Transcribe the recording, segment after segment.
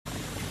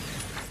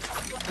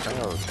Okay.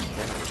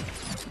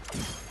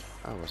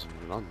 I wasn't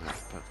even on that,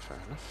 but fair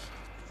enough.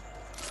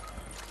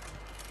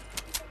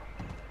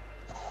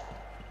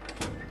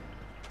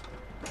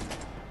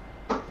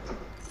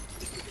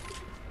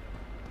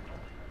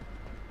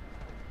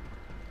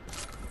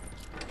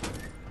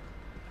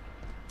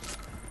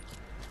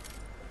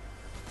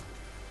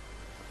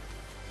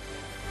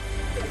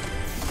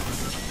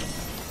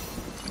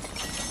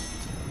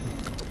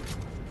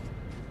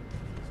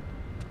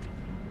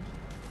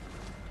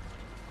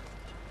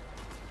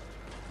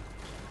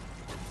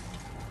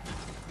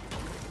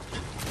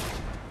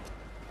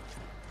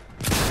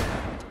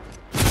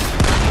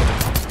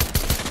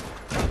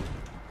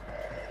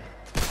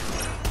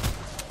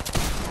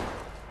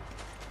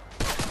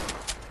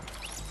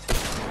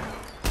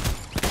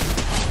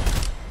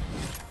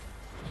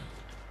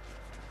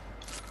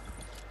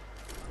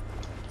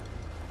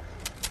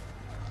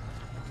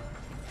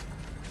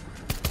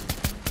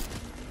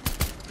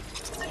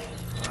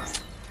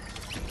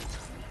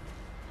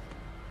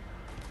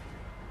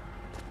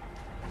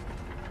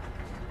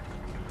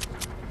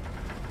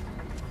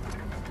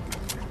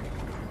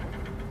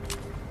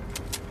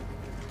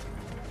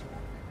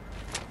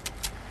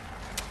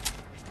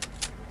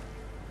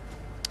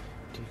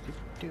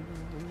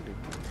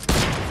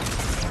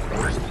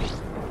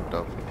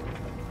 Dope.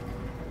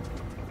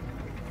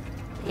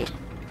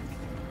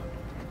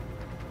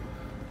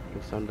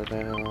 It's under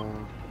there.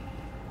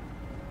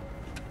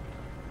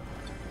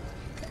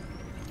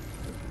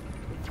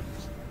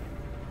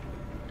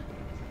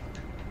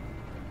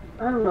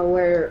 I don't know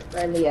where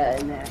really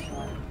in that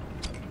one.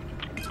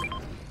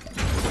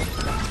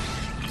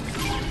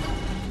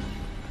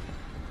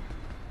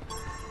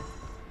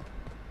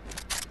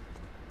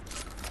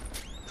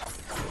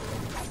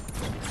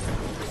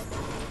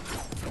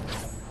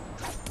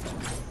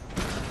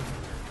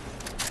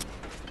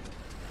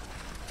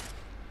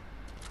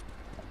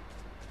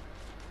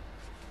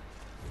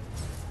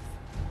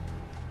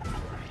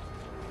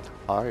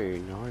 Oh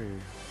no.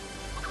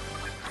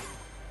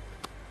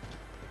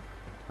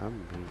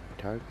 I'm being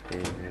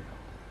targeted.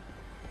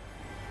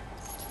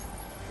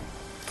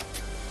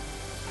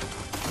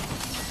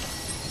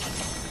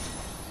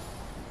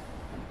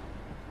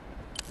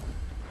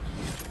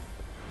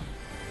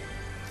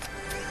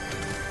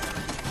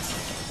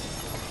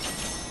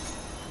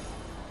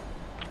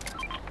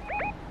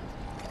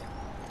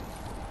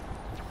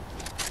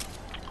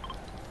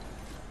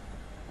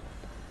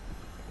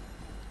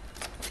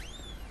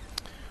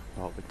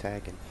 What we're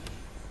tagging.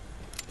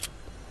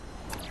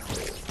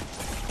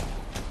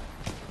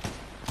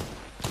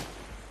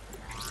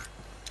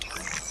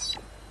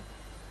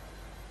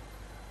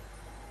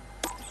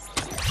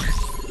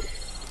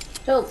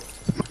 So,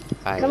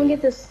 come and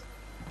get this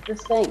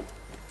thing.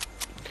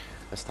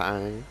 This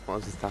time? What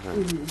was this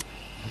time?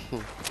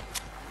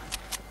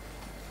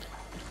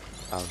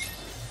 Oh.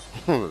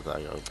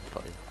 Sorry,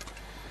 okay.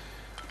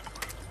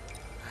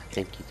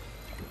 Thank you.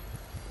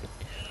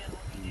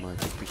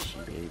 Much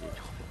appreciated.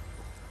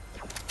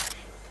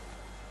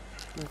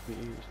 Not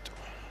used.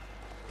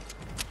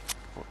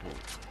 Okay.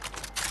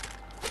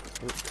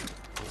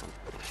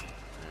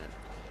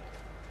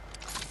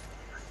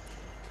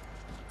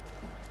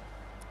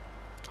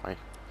 Hi.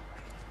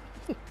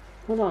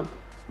 Hold on.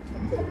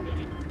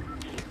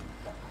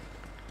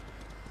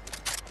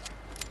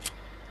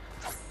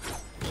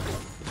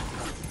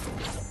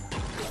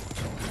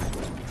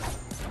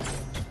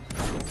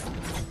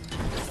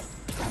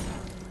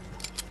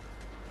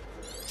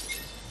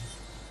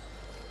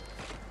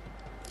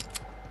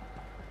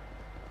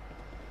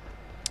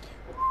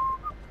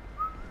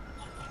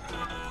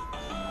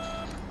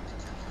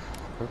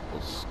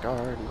 Purple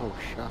scar, no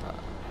shot.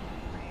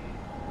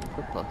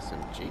 Purple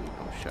SMG,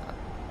 no shot.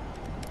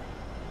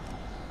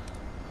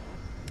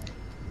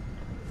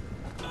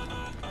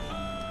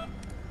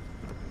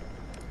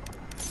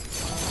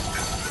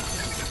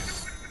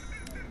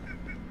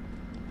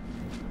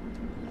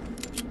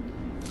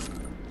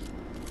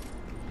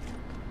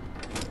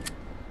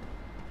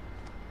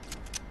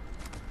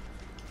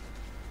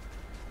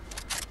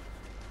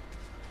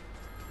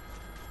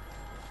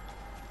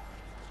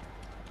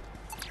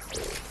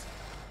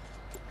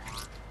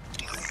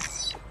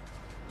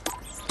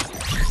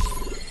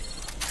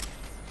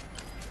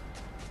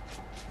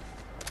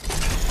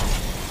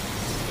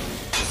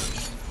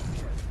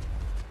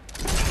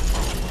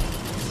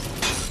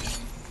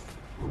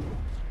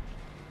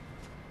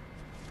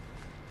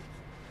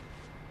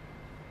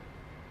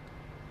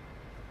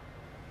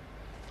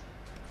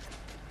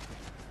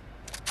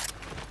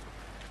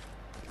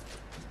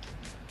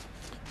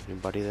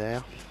 Anybody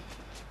there?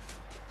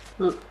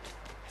 Hmm.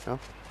 No?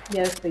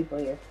 Yeah, there's people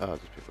here. Oh, there's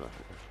people out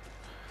here.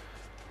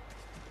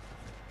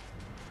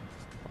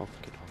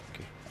 Okay,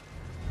 okay.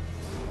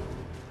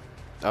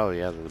 Oh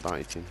yeah, there's a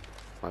bounty team.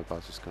 My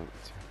boss is coming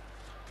to.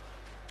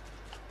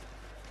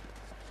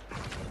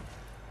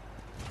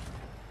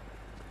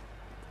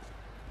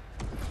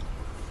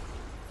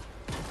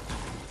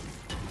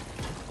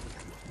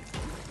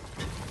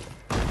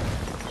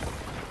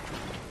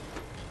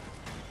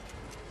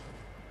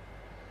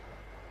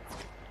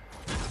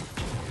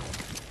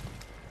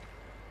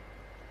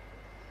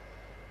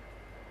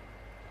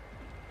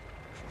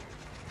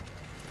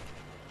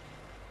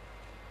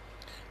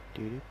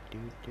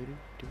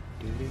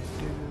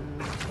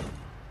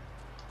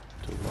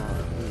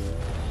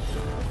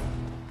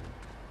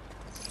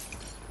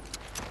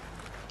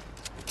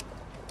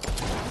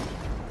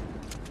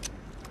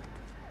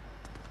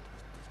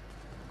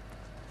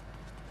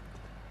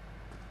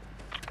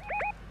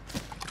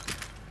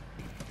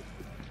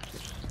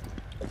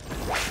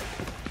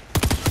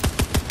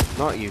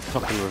 Not you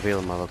fucking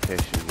revealing my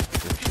location, you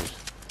douches.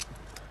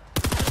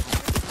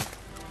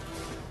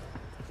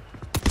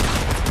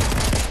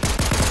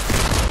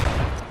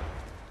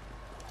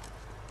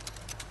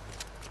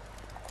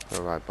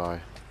 Alright, bye.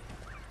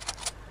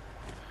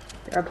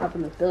 They're up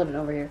in this building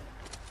over here.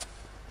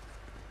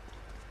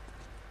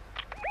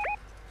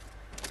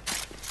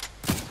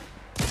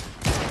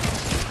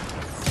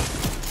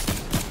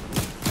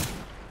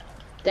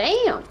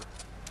 Damn!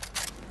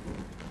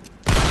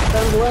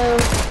 Sun bloom.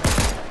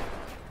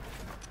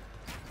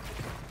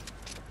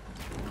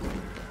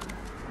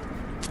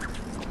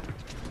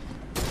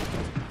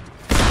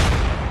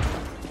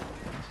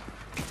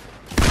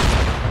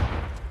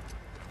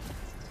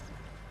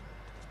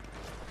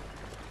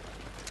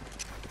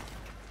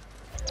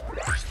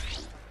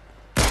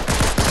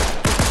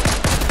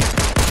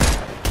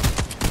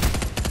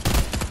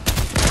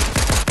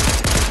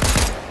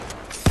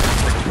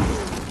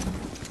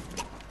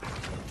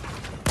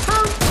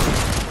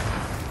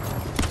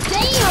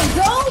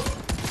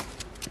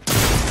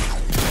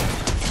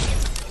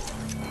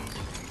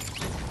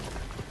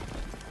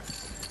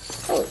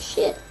 Oh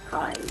shit.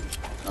 Hi.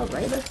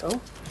 Alright, let's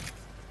go.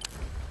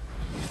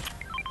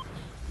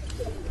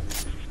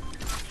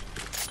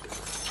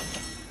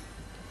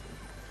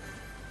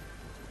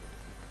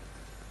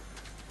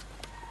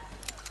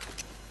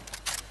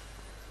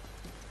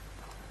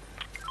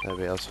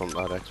 Anybody else want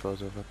that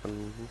explosive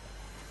weapon?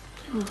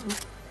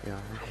 Yeah.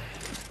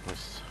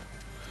 Nice.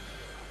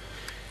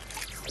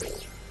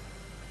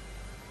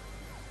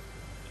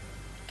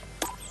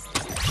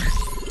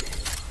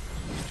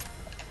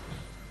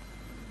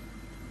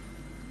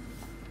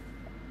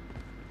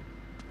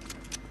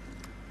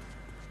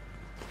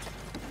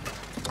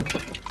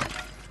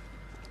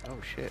 Oh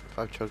shit,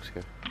 5 chugs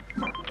here.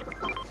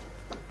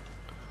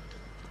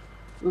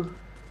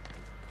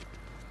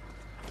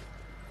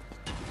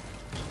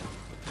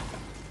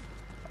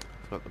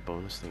 Got the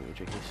bonus thing, you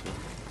jiggy, so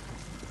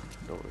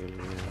don't really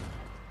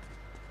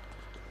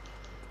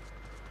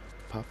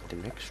popped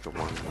an extra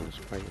one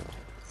as well.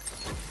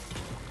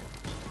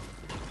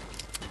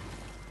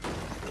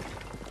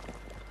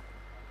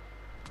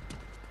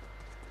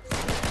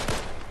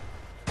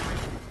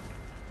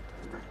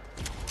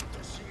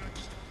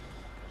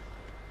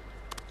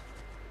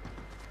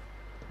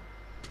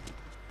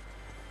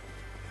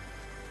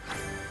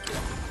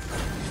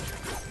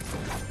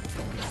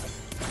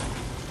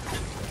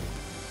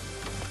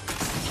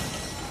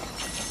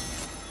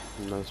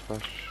 No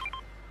splash.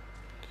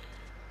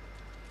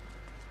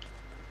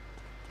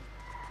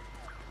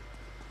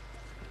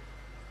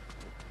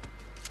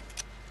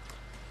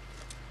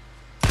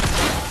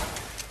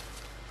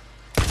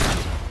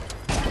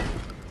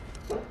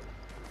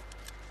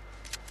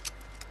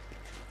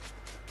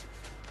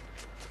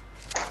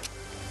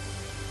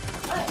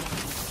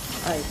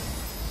 Hi.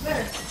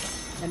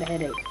 And a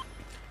headache.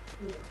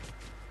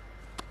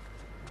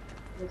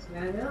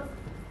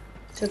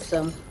 Took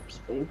some.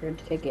 Just waiting for it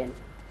to kick in.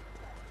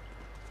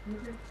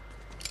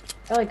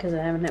 Probably because I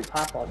haven't had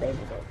pop all day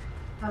today.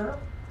 Huh?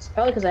 It's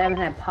probably because I haven't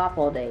had pop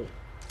all day.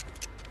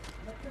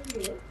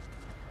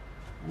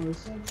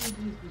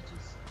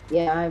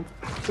 Yeah, I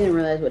didn't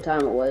realize what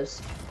time it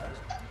was.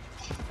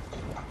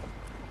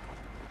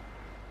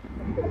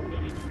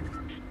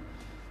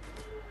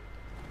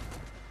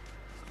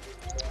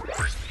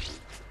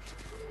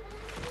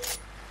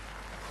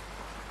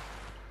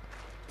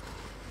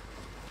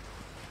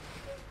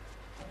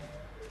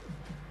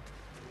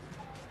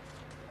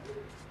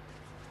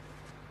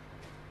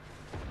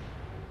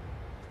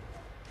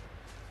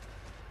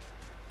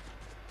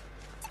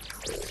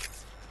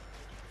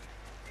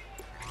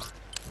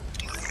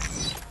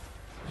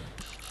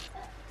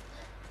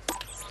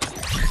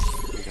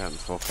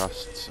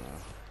 Forecast, so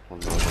we'll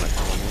know what the next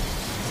one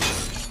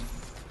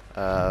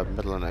is.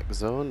 Middle of next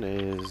zone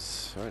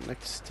is right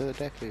next to the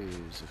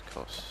deckers, of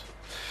course.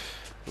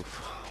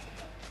 Oof.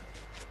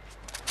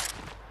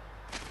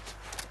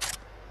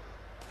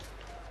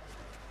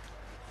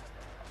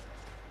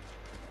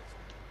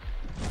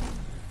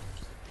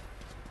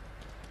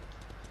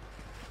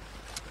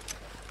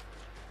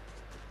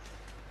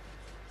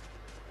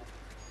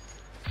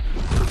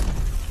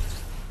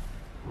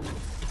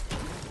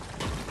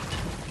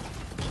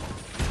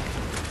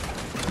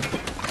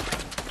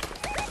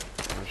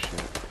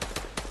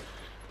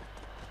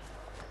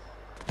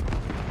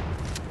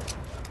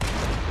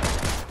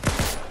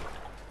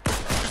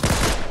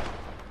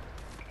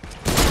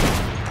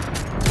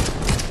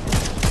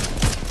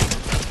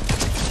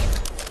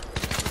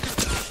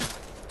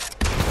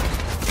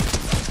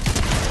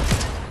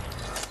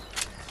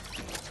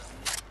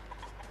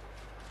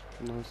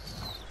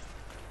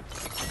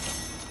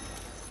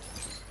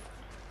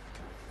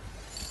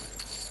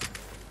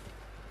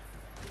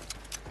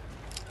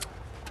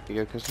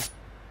 You go, Kristen?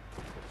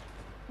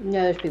 No,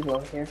 there's people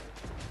over here.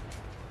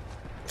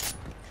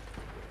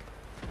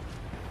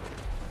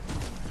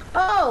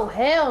 Oh,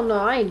 hell no,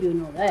 I ain't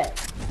doing all that.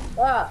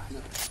 Fuck no.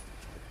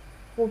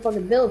 Full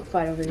fucking build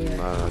fight over here.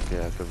 No,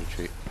 okay, I could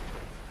retreat.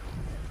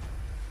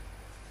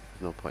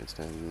 No point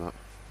standing in that.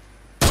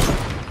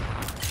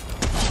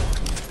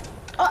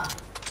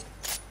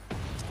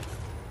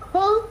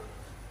 Huh?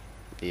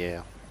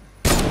 Yeah.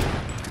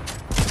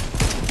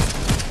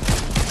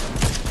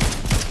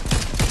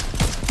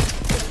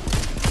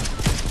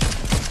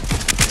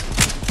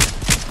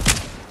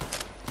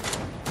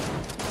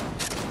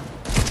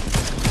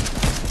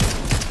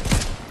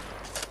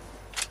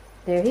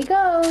 There he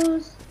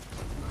goes.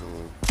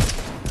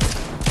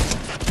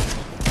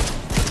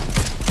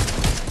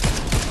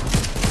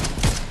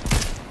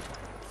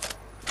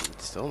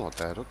 Still not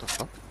dead, what the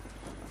fuck?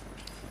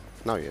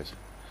 No, he is.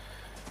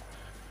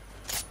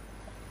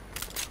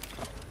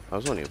 That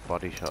was only a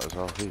body shot as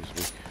well, he was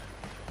weak.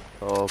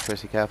 Oh,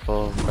 Chrissy,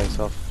 careful, face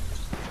off.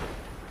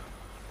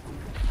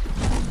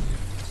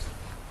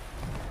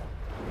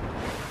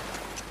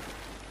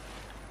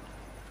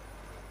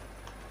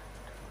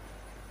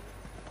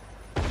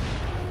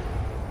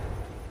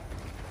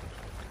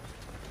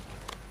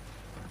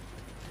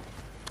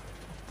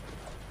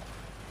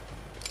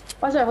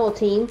 What's our whole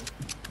team?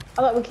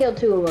 I thought we killed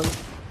 2 of them.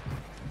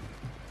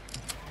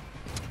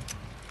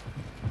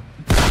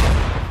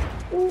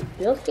 Ooh,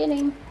 just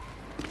kidding.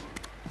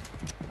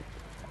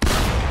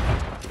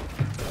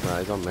 Nah,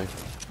 he's on me.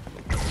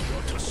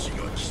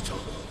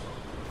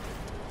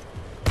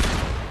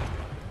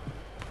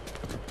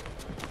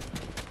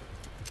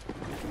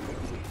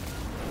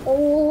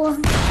 Oh.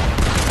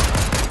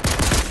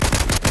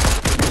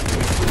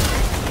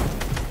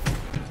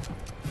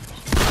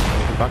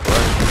 Back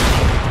away.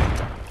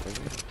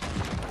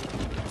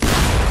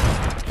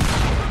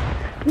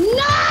 No!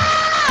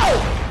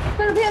 I'm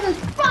gonna be on this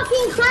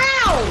fucking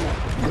crown!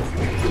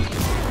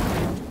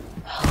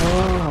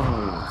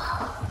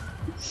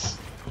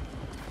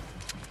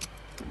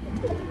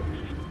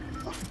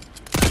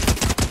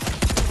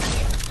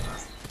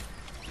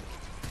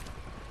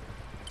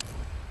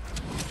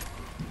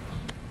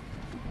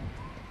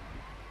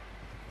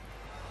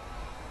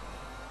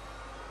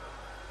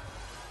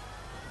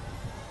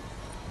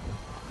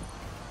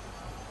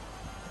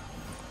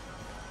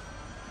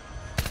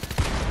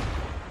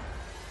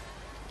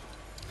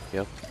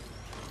 Yep.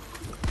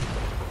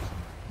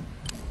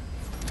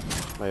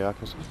 Where you at,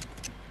 Chris?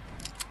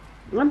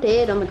 I'm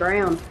dead on the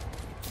ground.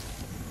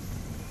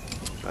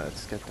 Right,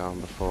 let's get down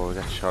before we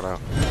get shot out.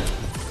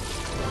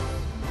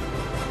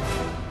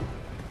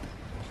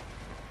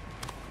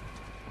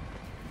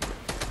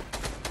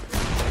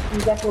 He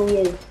definitely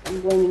is.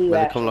 I'm blaming you, Where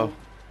they Ashley. come low?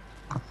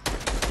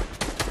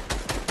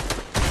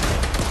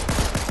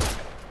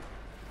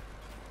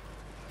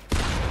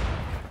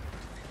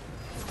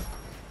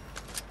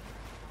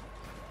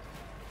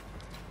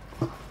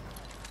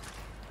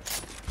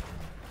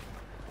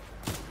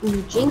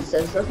 You jinxed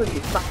us. That's what you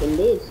fucking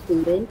did,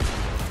 stupid.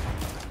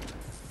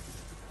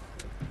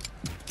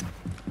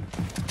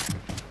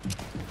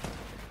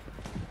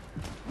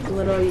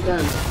 What are you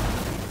done?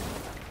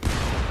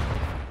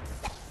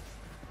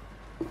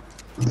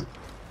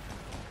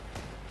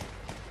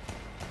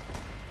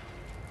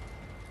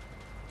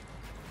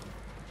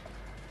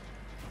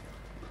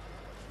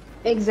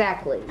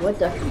 Exactly. What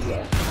the fuck?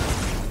 Yeah.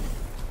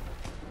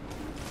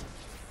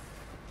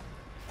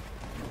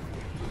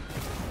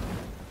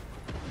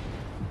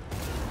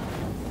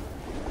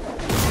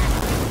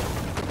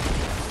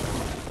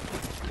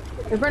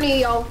 In front of you,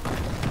 y'all.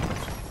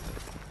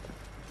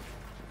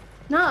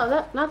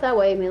 No, not that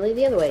way, Millie.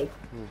 The other way.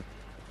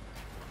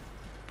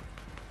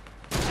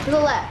 To the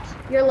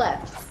left. Your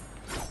left.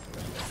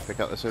 Pick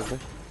up this over.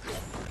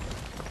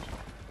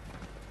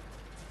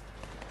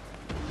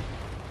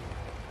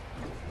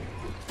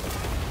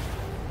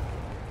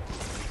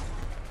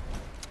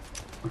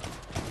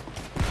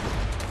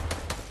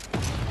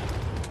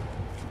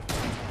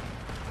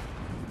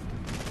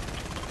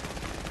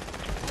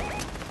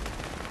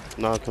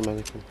 No, come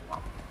on, come.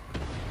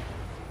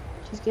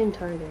 She's getting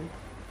tired.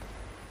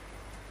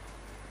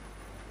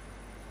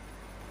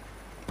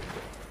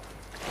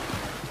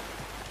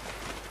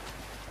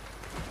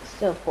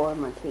 Still 4 of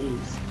my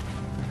teams.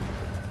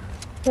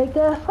 Take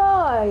a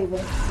 5.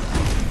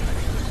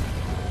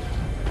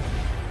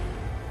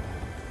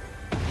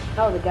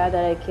 Oh, the guy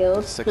that I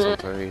killed. 6 on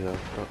 3 though.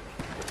 Oh.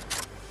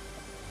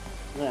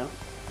 Yeah.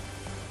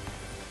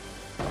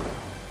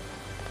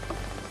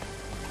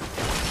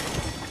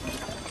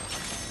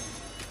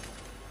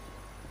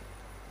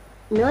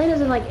 Millie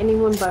doesn't like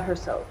anyone but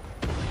herself.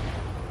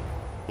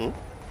 Hmm?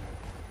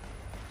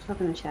 She's not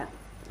gonna chat.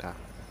 Ah,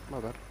 my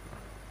bad.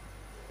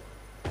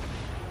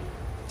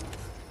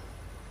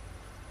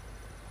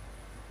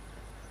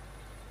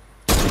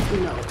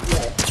 No,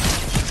 yes.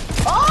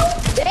 Oh,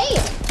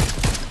 damn!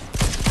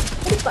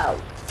 What about?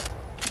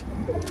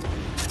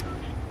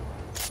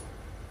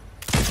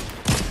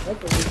 This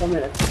is becoming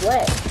a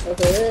sweat.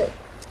 Okay,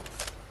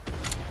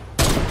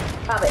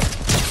 pop it.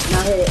 No.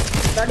 I'll hit it.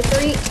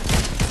 33.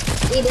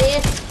 He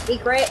did. He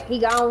cracked. He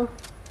gone.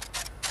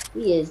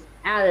 He is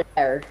out of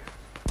there.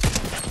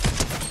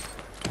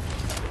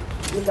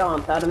 You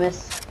gone,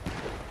 Thomas.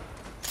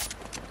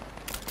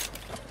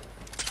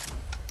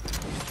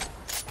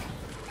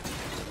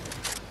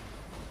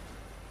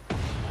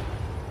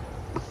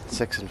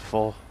 6 and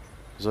 4.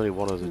 There's only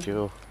one of the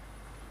duo.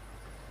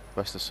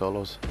 Rest of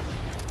solos.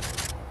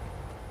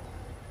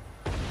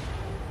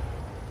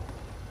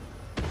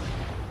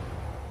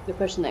 They're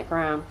pushing that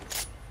crown.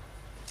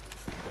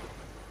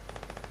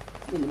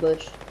 In the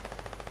bush.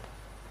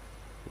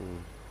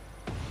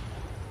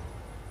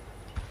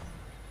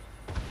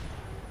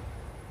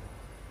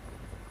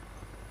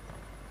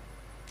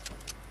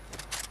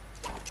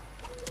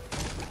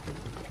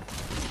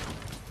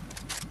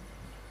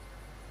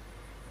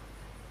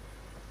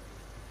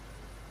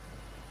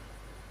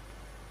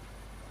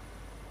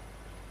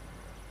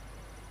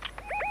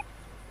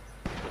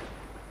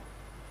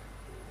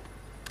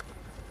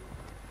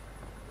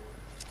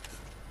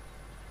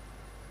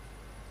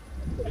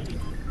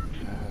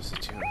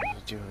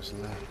 The duo's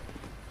in there.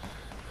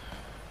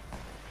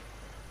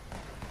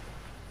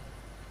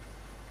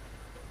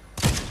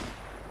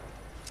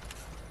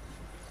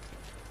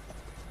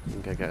 I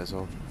think I get his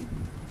own.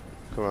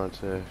 Come around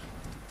to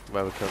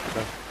where we killed the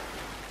guy.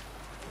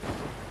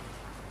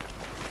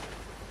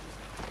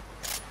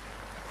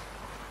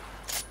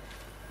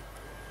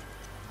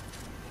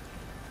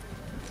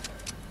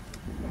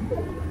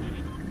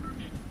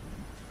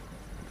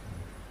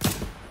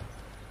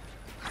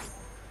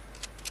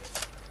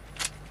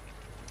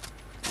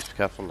 Just be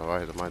careful on the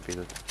right, there might be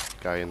the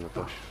guy in the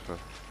bush. So.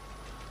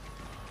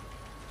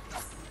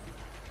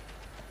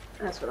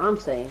 That's what I'm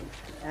saying,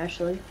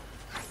 Ashley.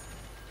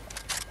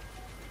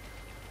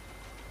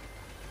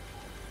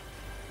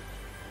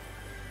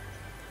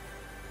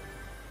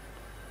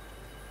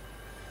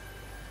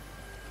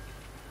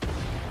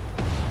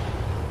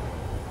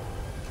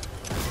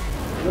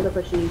 Look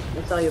at you.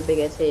 I saw your big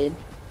ass head.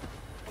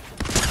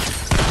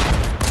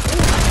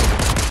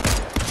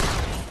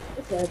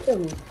 What's that? Kill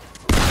me.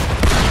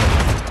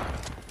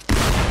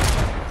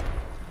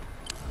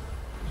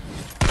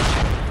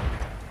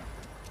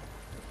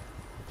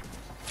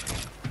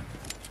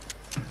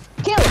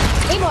 Kill him!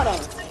 Aim on him!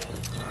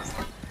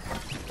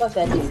 Fuck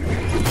that dude.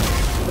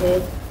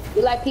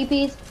 You like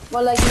peepees?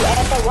 More like you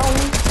ass up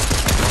rolling?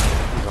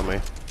 He's on me.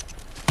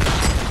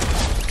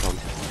 Come.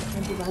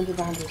 Behind you,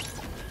 behind you.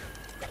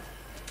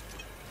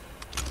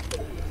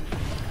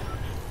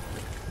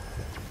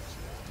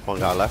 One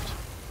guy left.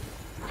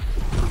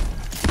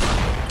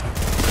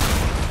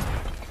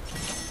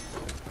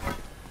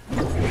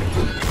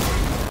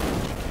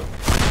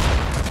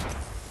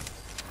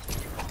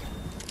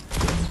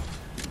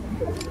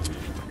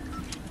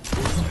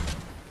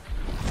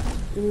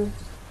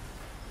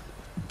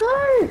 No!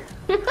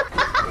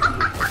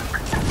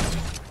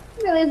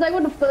 Really, it's like,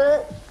 what the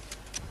fuck?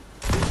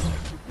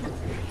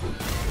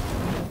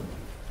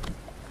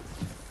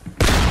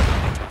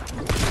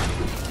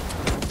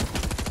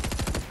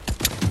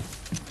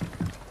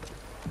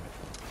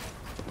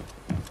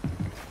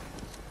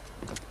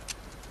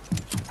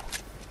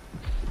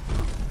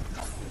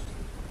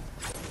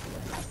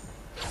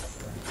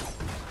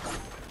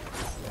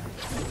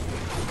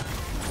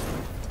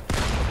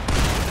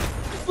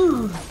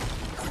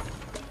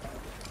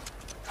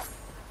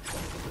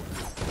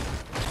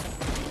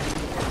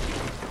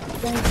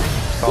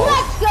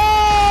 Let's go!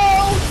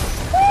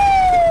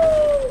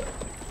 Woo!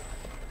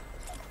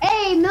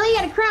 Hey, Millie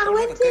had a crown to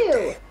win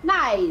too.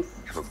 Nice.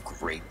 Have a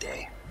great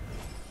day.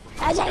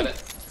 Ajay,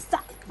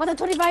 stop. For the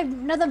 25,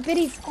 another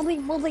biddies. Holy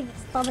moly.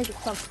 Stop.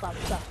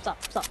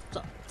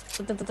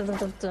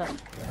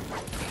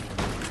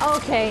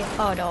 Okay.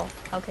 Oh no.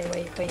 Okay,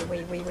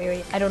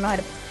 wait. I don't know how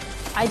to.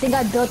 I think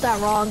I built that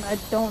wrong. I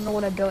don't know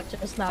what I built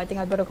just now. I think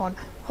I built a con.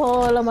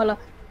 Hola mola.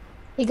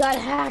 He got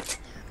hacked.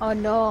 Oh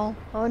no.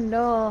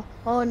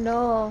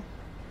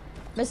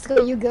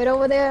 Mystical, you good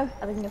over there?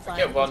 I think you're fine.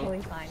 Get one.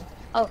 Totally fine.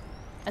 Oh,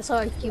 I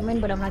saw a human,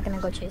 but I'm not gonna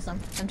go chase him.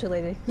 I'm too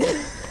lazy.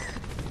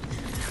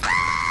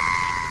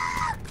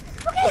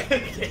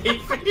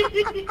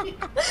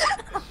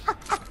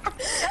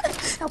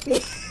 Help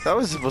me. That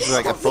was supposed to be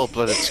like a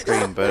full-blooded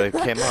scream, but it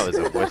came out as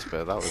a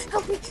whisper. That was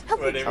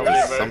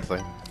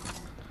something.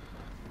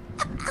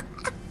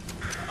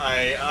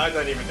 I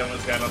don't even know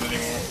what's going on anymore.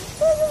 This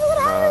is what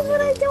happens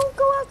when I don't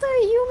go after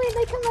a human.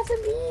 They come after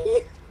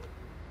me.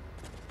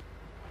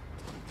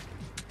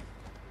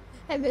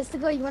 Hey,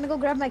 Mystical, you wanna go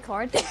grab my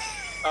card?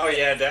 Oh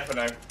yeah,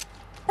 definitely.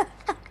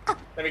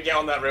 Let me get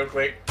on that real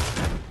quick.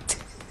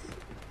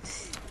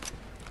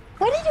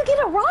 Why did you get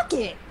a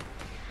rocket?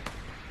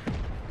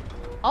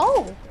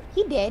 Oh,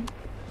 he did.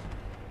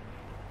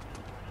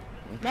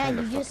 Man,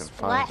 you just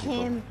splat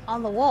him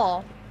on the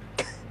wall.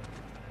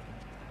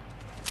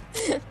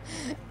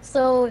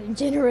 So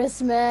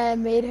generous,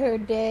 man, made her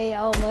day.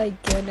 Oh my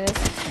goodness.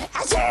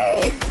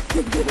 Ashley!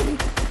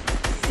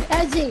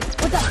 Ashley,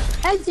 what the?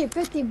 Ashley,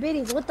 50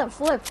 biddies, what the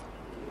flip?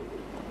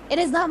 It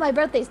is not my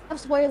birthday, stop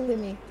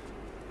spoiling me.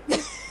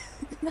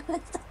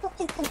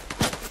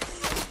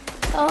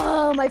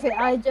 Oh my face!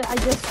 I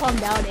just calmed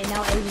down and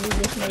now everything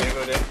just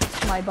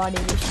makes my body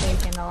just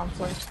shake and now I'm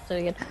flustered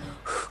again.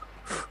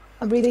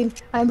 I'm breathing.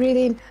 I'm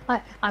breathing.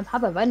 I'm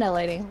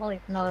hyperventilating. Holy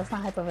no, that's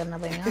not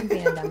hyperventilating. I'm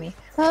being a dummy.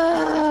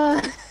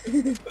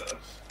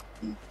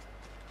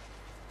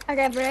 I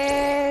can't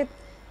breathe.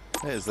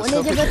 Hey, is this When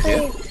is your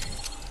birthday?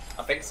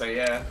 I think so,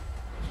 yeah.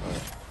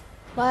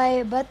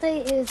 My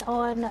birthday is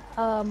on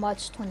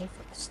March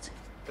 21st.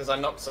 Because I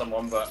knocked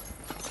someone, but...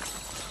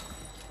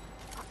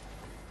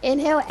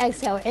 Inhale,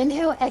 exhale.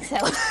 Inhale,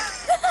 exhale.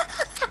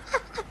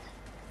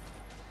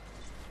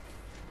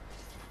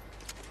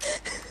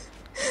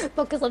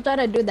 Focus, I'm trying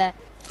to do that.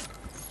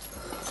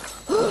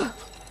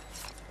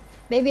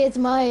 Maybe it's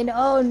mine.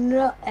 Oh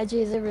no.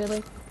 Edgy, is it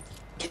really?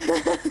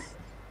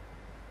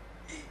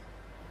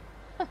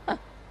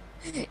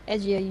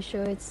 Edgy, are you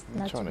sure it's I'm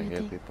not trying to your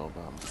hear birthday? people,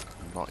 but I'm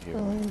not Oh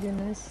hearing. my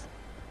goodness.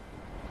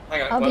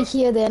 Hang on, I'll be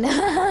here then.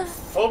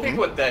 4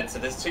 people are dead, so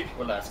there's 2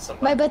 people left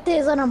somewhere. My birthday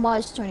is on a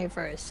March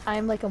 21st.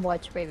 I'm like a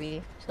watch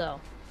baby, so.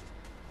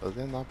 Are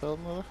they in that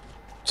building there?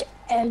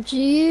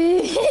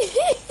 Edgy.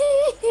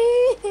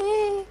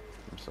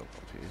 I'm so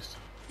confused.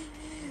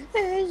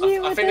 Edgy I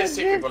with think there's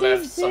the 2 people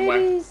left 50s.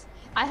 somewhere.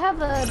 I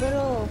have a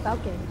little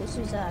falcon. This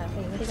is hey,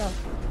 where'd it go?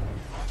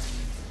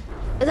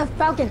 It's a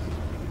falcon.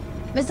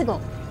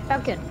 Mystical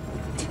falcon.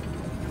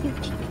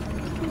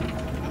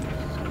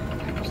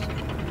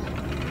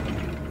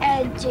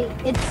 Edgy.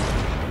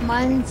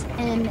 Mine's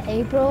in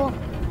April.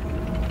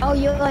 Oh,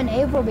 you're an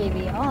April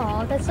baby.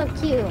 Oh, that's so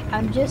cute.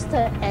 I'm just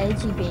an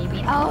edgy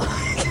baby. Oh.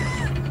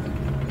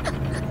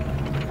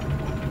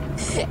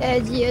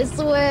 Edgy, I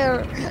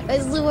swear. I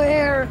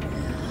swear.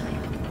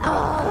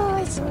 Oh,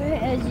 I swear,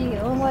 Edgy.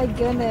 Oh my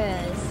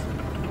goodness.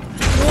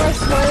 You are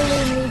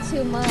spoiling me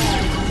too much.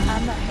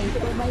 I'm an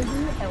April baby.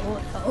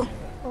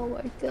 Oh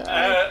my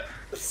god.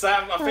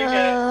 Sam, I think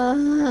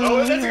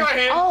oh, there's a guy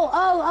here!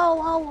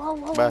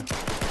 Oh. Bye.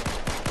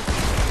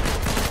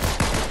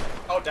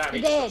 Oh damn,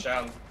 he just got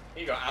shown.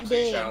 He got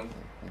absolutely shown.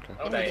 Okay.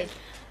 Oh damn.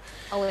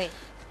 Oh wait.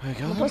 There you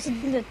I'm go. supposed to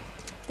do the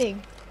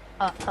thing.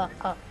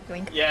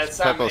 Doink. Yeah,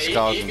 Sam, Purple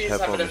skulls and he's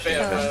purple having a machine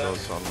bit of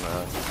pistols on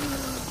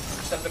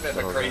he's having a bit of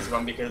a crazy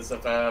one because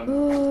of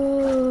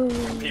Ooh,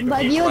 people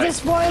my keep, views like, are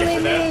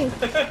spoiling me.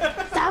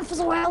 gifting Stop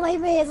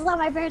spoiling me. It's not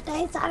my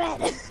birthday.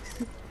 Stop it.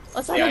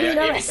 What's Yeah, yeah,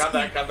 yeah, Evie, calm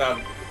down, calm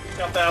down.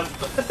 Calm down.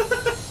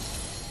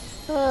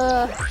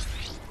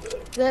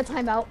 Is there a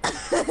timeout?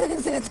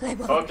 Is there a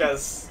timeout?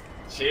 Focus.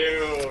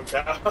 Chill.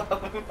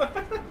 Calm.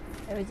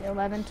 It was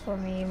 11 for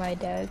me. My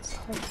dad's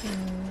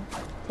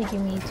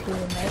taking me to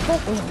America.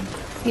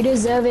 Ooh. You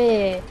deserve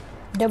it.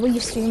 W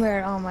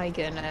streamer. Oh my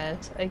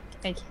goodness. I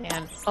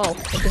can't. Oh, I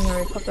think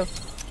I popped up.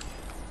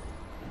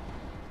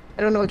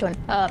 I don't know which one.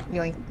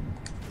 Going.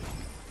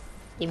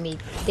 Give me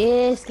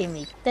this. Give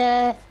me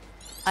that.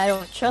 I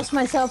don't trust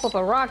myself with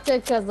a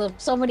rocket because of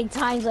so many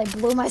times I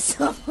blew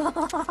myself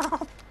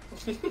up.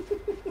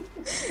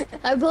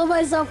 I blew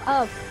myself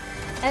up.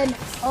 And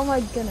oh my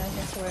goodness,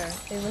 I swear,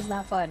 it was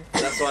not fun.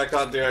 That's why I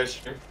can't do it.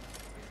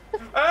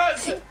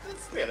 Let's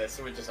be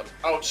honest, we just have...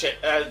 Oh shit,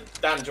 Dan,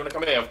 do you want to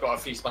come here? I've got a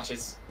few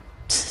splashes.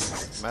 no, it's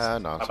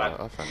alright.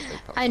 I'll find a big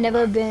I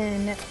never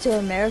been to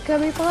America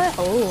before.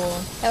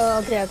 Oh,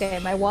 okay.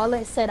 My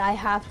wallet said I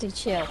have to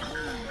chill.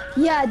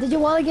 Yeah, did your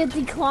wallet get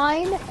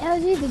declined,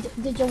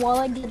 LG? Did your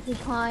wallet get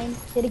declined?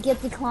 Did it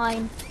get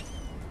declined?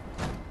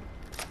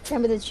 Tell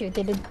me the truth.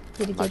 Did it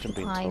get Imagine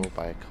being declined? told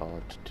by a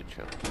card to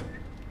chill.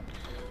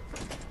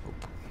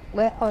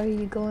 Where are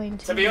you going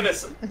to? To be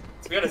honest,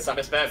 Sam,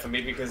 it's better for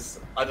me because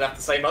I don't have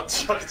to say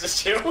much. I can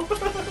just chill.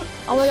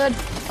 Oh my god!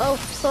 Oh,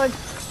 start!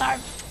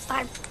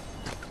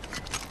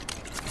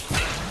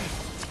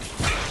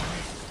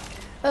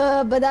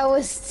 But that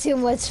was too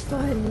much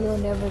fun. You'll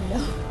never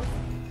know.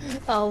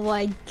 Oh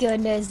my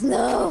goodness,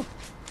 no!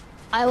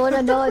 I want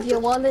to know if your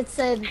wallet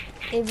said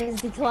if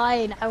it's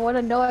declined. I want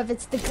to know if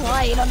it's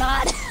declined or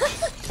not.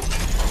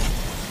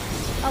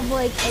 I'm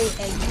like, hey,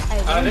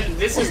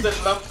 this is the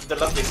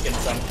lovely skin,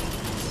 Sam.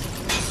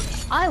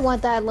 I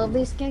want that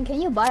lovely skin.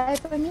 Can you buy it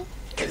for me?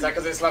 Is that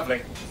because it's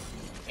lovely?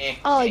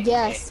 Oh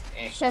yes,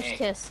 chef's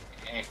kiss.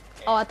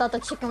 Oh, I thought the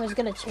chicken was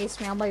gonna chase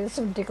me. I'm like, that's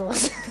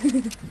ridiculous.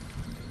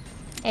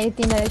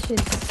 Anything that I should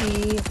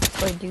see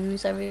or do,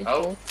 every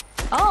Oh,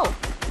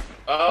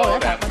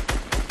 that's damn.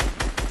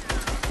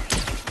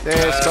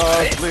 This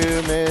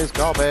costume is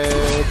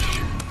garbage.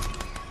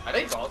 Are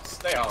they bots?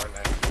 They are, aren't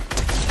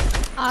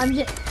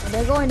they?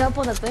 They're going up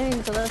on the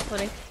thing, so that's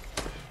funny.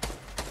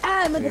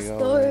 I'm in the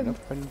storm.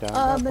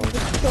 I'm in the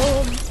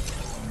storm.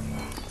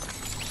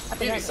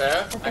 Excuse me,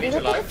 sir. I need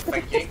your life.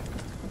 Thank you.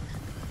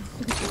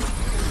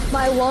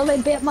 My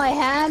wallet bit my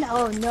hand.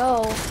 Oh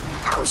no.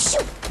 Oh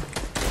shoot.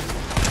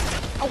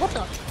 Oh, what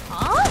the?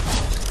 Huh?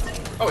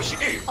 Oh, it's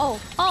you. Oh,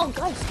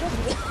 guys, scared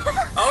me.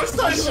 I was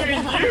not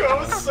shooting you. I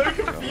was so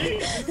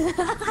confused.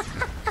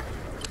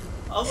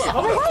 I was like,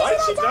 hold on, why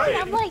is she dying?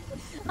 I'm like,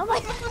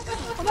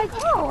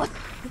 oh.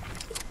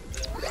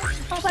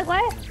 I was like,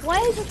 why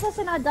is this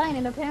person not dying?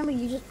 And apparently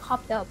you just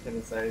popped up.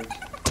 Didn't say.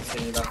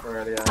 Seen you that for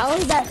earlier. How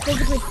is that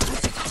physically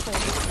possible?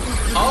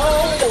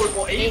 Oh,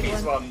 well,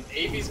 Evie's one.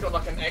 Evie's got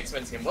like an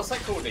X-Men skin. What's that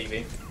called,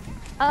 Evie?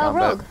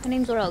 Rogue. Her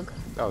name's Rogue.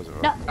 That was a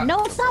rogue.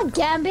 No, it's not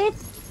Gambit.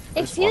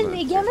 Excuse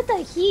me, Gambit's a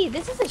he.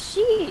 This is a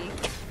she.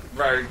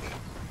 Rogue.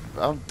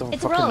 I don't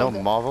It's fucking know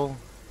rogue. Marvel.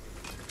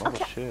 Oh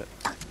Okay. shit.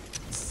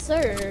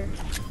 Sir.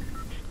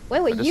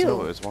 Where were I just you?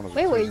 know it was one of the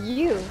Where were two.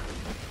 you?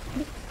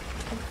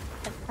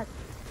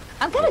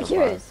 I'm kind of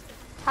curious.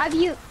 Have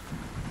you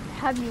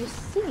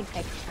seen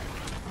X-Men?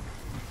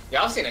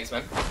 Yeah, I've seen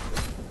X-Men.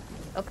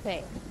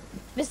 Okay.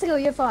 Mystical,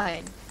 you're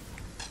fine.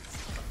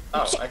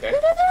 Oh, okay.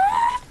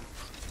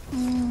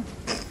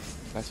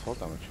 Nice fall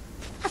damage.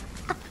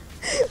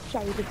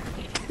 Shy, you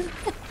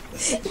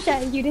didn't.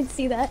 Shy, you didn't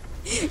see that.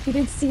 You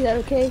didn't see that,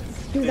 okay?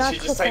 Do Did not she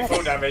click just take that.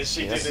 full damage?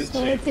 She Yes. didn't.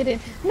 No, I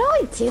didn't. No,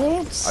 I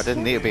didn't. I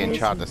didn't need to be in Crazy.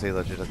 chat to see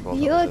that you just fall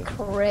You're damage.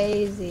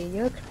 crazy.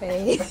 You're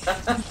crazy.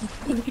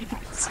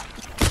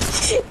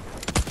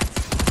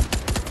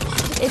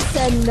 It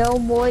said no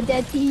more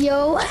that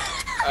yo.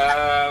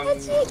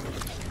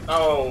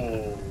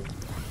 Oh.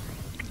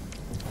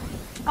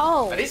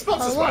 Oh. Are these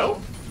spots as hello? well?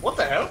 What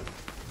the hell?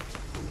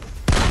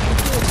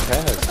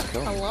 Yes,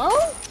 go. Hello?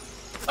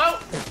 Oh.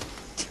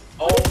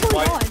 Oh What's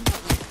going my. on?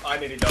 I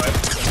nearly died.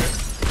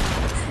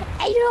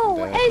 Hey no,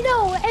 Damn. hey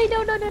no, hey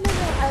no.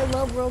 I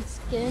love Rogue's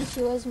skin.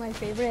 She was my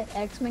favorite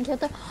X-Men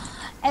character.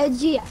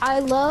 Edgy, I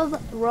love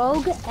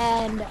Rogue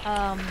and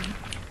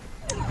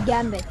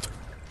Gambit.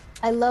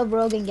 I love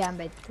Rogue and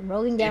Gambit.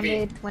 Rogue and Evie,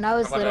 Gambit. When I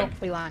was come on little, then. what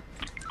do you want?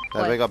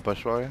 Have they got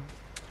Bush Warrior?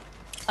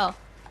 Oh,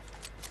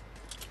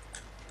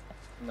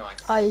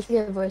 Nice. you should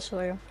get a voice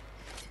for you.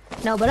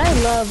 No, but I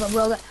love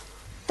Rogue.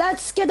 That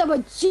scared the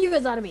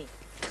bejeebus out of me.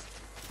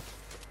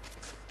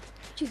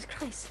 Jesus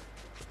Christ.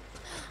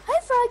 Hi,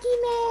 Froggy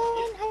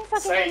Man. Hi,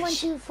 Froggy Man.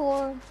 Sage.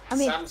 124. I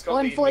mean, Sam's got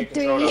the new 143.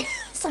 controller.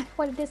 Sorry,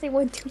 what did they say?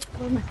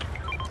 124.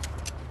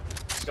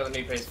 She's got the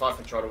new PS5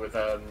 controller with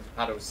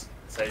paddles.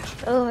 Sage.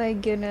 Oh my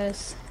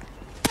goodness.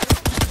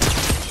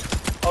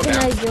 Oh, Can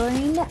damn. I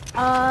join?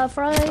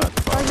 Froggy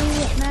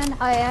Man,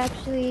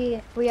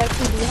 we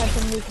actually do have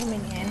somebody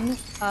coming in.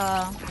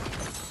 I'm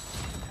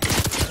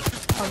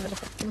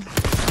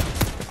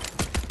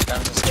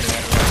just kidding.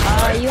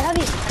 Are you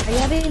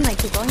having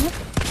like people on here?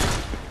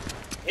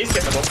 He's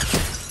gettable.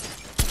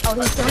 Oh,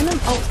 he's throwing them?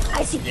 Oh,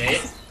 I see.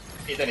 Yeah,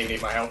 he didn't even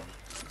need my help.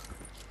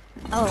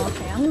 Oh,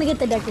 okay. I'm gonna get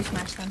the deck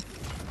smash then.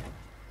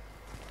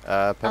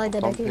 I Pepper like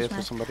the Pump deck here for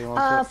smash. somebody who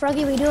wants it.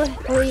 Froggy, we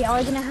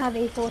are gonna have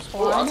a full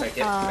squad. Oh, I'll take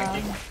it.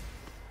 Thank you.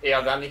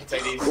 Yeah, Dan, you can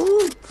take these.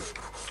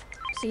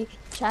 See,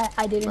 chat,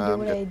 I didn't Nah, do I'm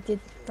what good. I did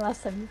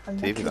last time. I'm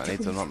not TV gonna that needs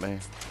do them, not me.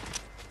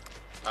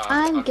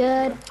 I'm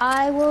good.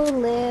 I will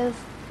live.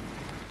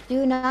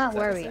 Do not that the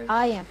worry. same?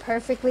 I am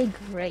perfectly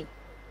great.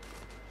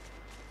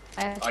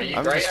 Are you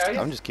I'm great, just, are you?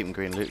 I'm just keeping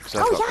green loot because Oh,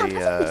 I've yeah,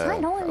 got perfectly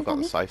fine, don't worry I've got about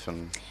the me.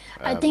 siphon.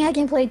 I think I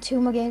can play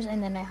 2 more games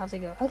and then I have to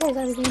go. Okay,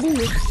 guys, you do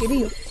you. You do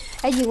you.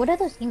 Hey, what are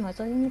those emotes?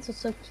 Those emotes are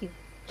so cute.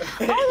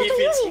 He your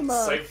talks so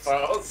emotes.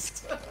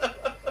 fast.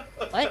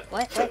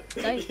 What? Sorry.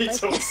 He what?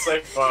 talks so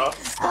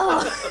fast.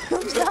 Oh,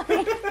 I'm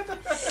sorry.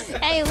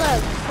 Hey,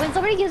 look, when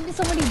somebody gives me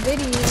so many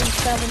videos and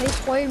stuff and they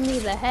spoil me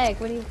the heck,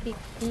 what do you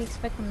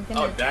expect I'm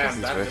gonna Oh damn,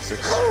 He's Dan very just sick.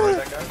 destroyed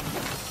that guy.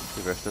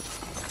 He rested.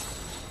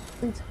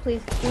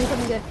 Please, give me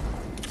something good.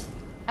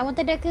 I want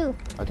the Deku.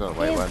 I don't know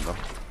where he went though.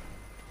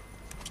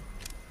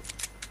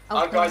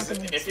 Oh guys,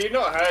 nothing if you've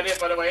not heard it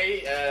by the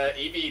way,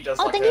 Evie does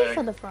Oh, like thank you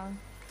for the frog.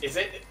 Is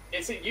it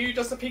you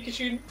does the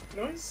Pikachu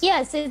noise?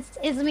 Yes, it's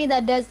me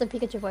that does the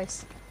Pikachu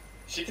voice.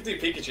 She could do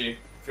Pikachu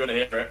if you want to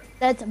hear it.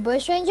 That's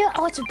Bush Ranger?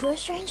 Oh, it's a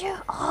Bush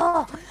Ranger?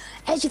 Oh,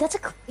 Edgy, that's a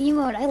cool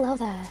emote. I love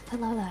that. I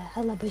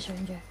love Bush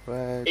Ranger.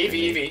 Where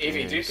Evie, did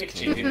Evie, do this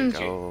Pikachu, do kid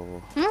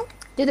Pikachu. go?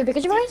 Do the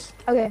Pikachu voice?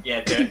 Okay.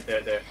 Yeah, do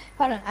it.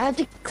 Hold on, I have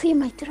to clear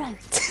my throat.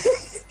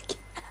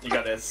 You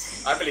got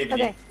this. I believe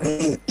in Okay.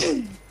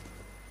 you.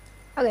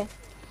 Okay.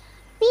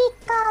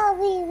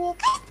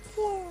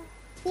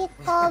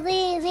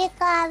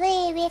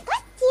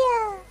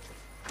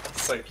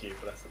 That's so cute,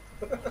 bless him.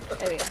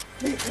 There we go.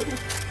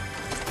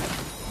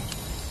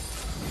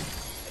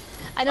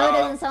 I know it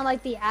doesn't sound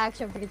like the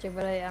actual Pikachu,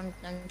 but I'm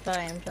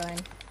trying.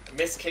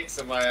 Miss Kicks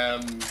on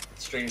my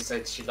stream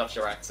said she loves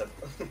your accent.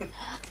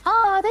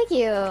 Oh, thank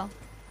you.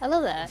 I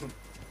love that.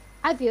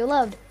 I feel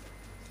loved.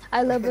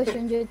 I love Bush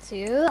Ranger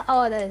too.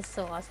 Oh, that is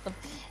so awesome.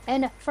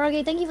 And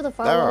Froggy, thank you for the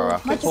follow. There are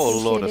a Much whole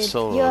load of appreciated.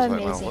 solos You're right now.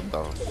 amazing. What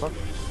the fuck?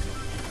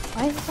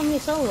 Why is there so many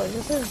solos?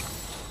 This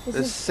There's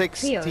is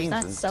 16 trios,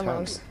 not and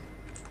solos.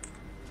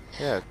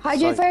 10. Yeah. it's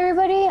Hydrate like for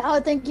everybody. Oh,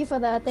 thank you for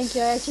that. Thank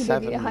you. I actually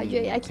gave you a 7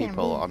 hydrate. I can't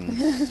people read. on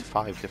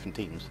 5 different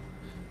teams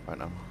right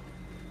now.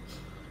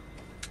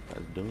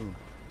 That's dumb.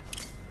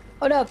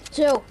 Hold up.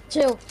 Chill.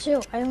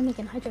 I only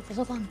can hydrate for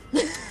so long.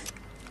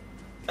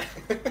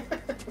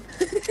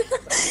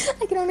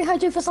 I can only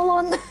hydrate for so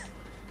long.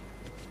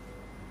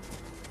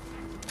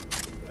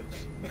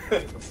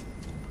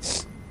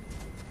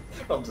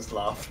 I'm just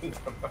laughing.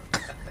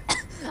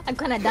 I'm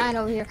kind of dying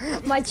over here.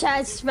 My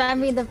chat's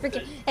spamming the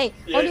freaking. Hey,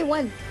 Yeah. only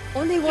one.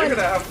 Only You're one.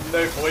 gonna have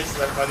no voice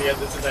left by the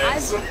end of today.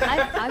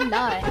 I'm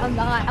not.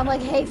 I'm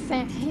like, hey,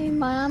 hey,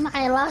 mom,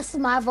 I lost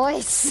my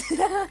voice.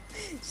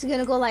 She's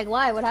gonna go like,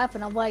 why? What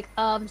happened? I'm like,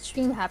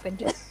 stream happened.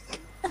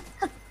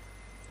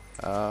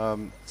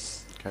 Can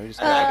we just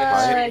get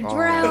quiet?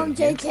 Drown, Oh,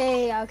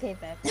 JK. Okay,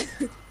 bet.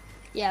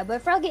 Yeah,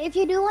 but Froggy, if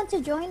you do want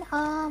to join,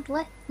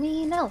 let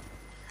me know.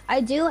 I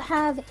do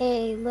have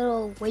a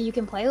little way you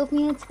can play with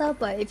me and stuff,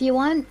 but if you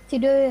want to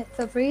do it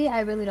for free,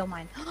 I really don't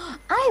mind.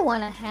 I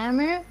want a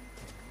hammer.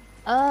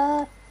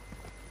 Okay.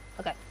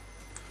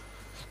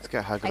 Let's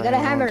get high I got a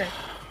hammer.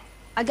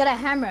 I got a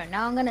hammer.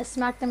 Now I'm gonna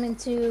smack them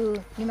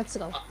into New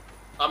Mexico.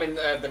 I'm in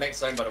the next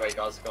zone, by the way,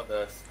 guys. I've got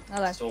the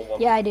storm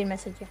one. Yeah, I did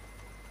message you.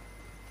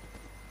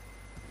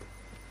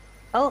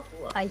 Oh,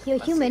 Ooh, I hear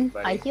that's human. it,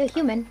 buddy. I hear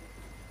human.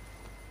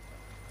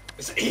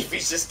 This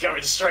Evie's just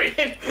going straight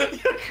in.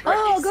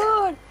 Oh,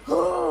 God.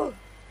 Oh,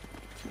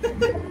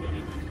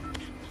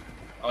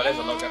 there's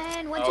a logger.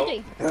 And 1, 2,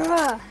 3.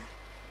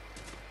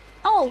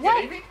 Oh, You what?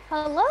 get Evie?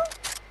 Hello?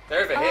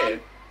 They're over here.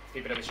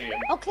 Keep it over shooting.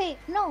 Okay,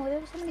 no, there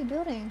was somebody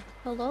building.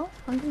 Hello?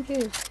 I'm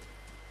confused.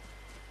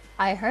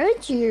 I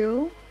heard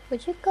you.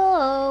 Where'd you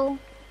go?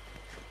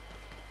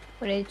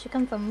 Where did you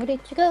come from? Where did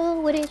you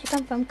go? Where did you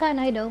come from?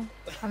 Canaido.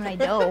 I'm like,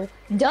 do.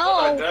 Do.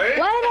 Why did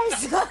I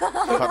say?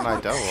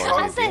 Fortnite Doe,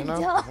 I or said do you do.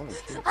 know? Holy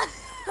shit.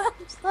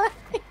 I'm sorry.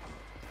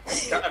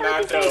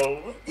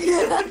 Canado.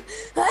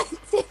 I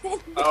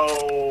didn't.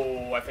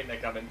 Oh, I think they're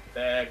coming.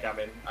 They're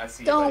coming. I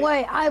see. Don't you,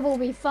 worry, I will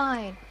be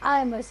fine.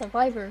 I'm a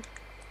survivor.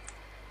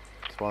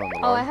 It's one on the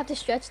Oh, I line. have to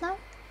stretch now?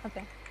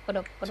 Okay. Hold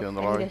up, Two on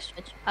the I need lorry. to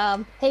stretch.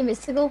 Hey,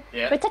 Mystical.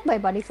 Yeah? Protect my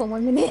body for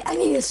 1 minute. I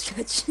need to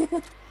stretch.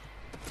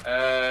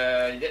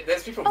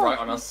 There's people Oh. right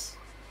on us.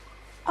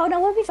 Oh, no,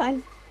 we'll be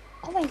fine.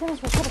 Oh my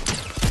goodness, what's up?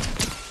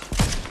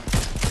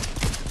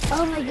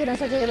 Oh my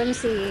goodness, okay, let me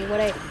see what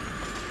I...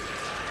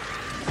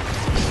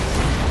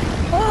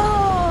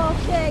 Oh,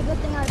 okay, good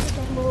thing I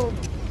can move.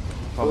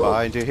 One Ooh.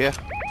 behind you here.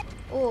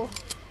 Oh,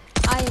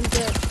 I am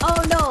good.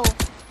 Oh no!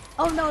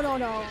 Oh no, no,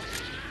 no.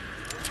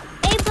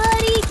 Hey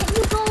buddy, can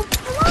you go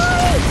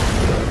fly?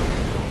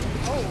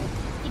 Oh,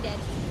 he dead.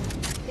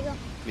 Here you go.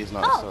 He's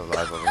not still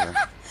alive over here.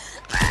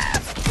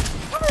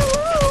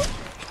 Hello!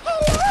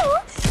 Hello!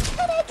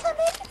 Can I come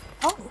in?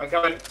 Oh, I'm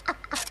coming.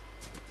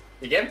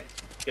 You again?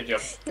 Good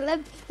job.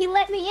 he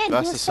let me in.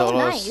 That's He the was so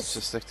solos. nice.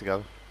 Just stick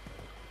together.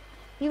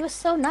 He was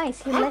so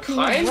nice. He How let me in.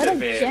 kind What a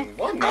of him.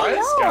 What a I nice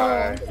know.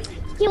 guy.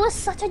 He was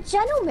such a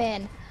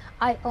gentleman.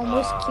 I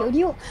almost killed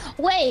you.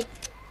 Wait.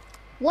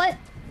 What?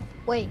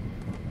 Wait.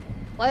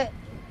 What?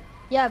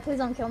 Yeah, please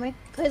don't kill me.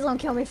 Please don't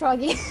kill me,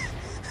 Froggy.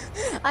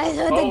 I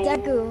heard the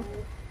Deku.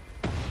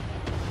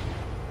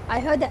 I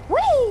heard that.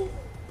 Wait!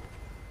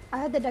 I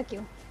heard the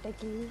Deku.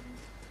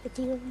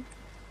 Deku.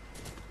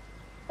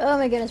 Oh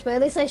my goodness, but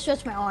at least I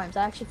stretched my arms.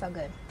 I actually felt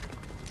good.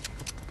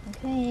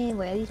 Okay,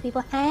 where are these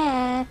people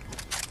at?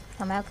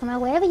 Come out,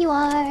 wherever you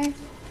are.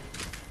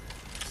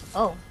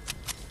 Oh.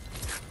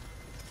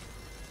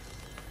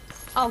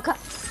 Oh,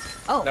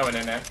 oh. No one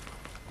in there.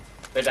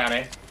 They're down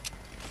here.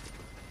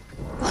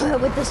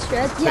 With the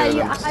stretch? Two Yeah, of you,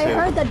 them, I two.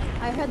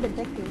 heard the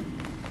Deku.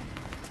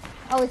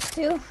 Oh, it's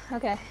 2?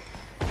 Okay.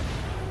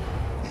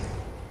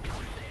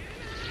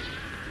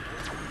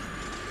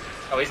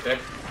 Oh, he's dead.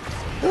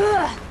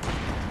 Ugh.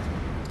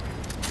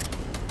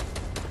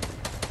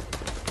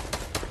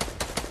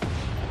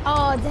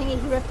 Oh, dang it,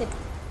 he ripped it.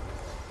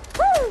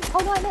 Woo!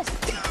 Oh no, I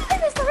missed. I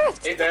missed the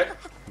rift. He's dead.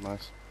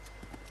 Nice.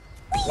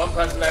 One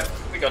person left.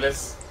 We got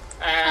this.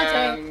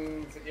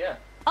 And yeah.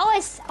 Oh,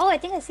 I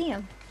think I see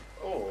him.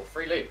 Oh,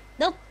 free loot.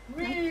 Nope.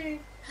 Whee!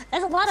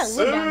 There's a lot of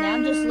loot down there.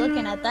 I'm just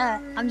looking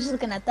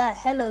at that.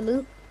 Hello,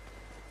 loot.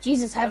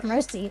 Jesus, have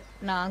mercy.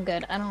 No, I'm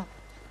good. I don't.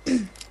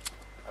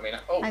 I mean,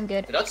 oh, I'm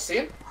good. Did I just see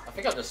him? I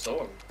think I just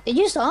saw him. Did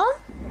you saw him?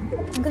 I'm He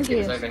was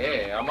confused. over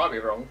here. I might be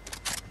wrong.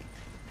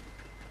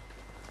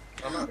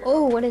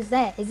 Oh, what is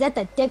that? Is that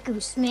the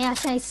Deku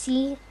Smash I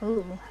see?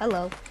 Ooh,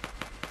 hello.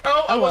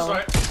 Oh, I was Hello.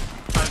 right.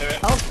 I knew it.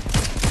 Oh,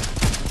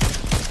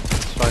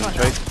 It's fine, Oh, no.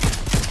 trade.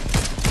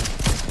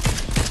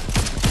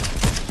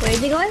 where is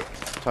he going?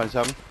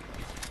 27.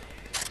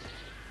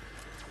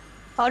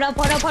 Hold up.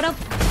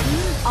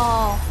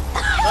 Oh.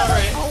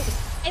 Sorry. Oh.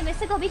 Hey,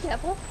 Mystical, be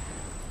careful.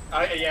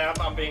 Yeah,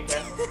 I'm being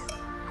careful.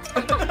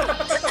 I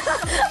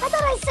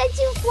thought I sent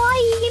you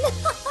flying.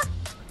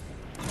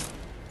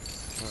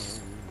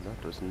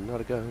 That was not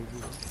a gun.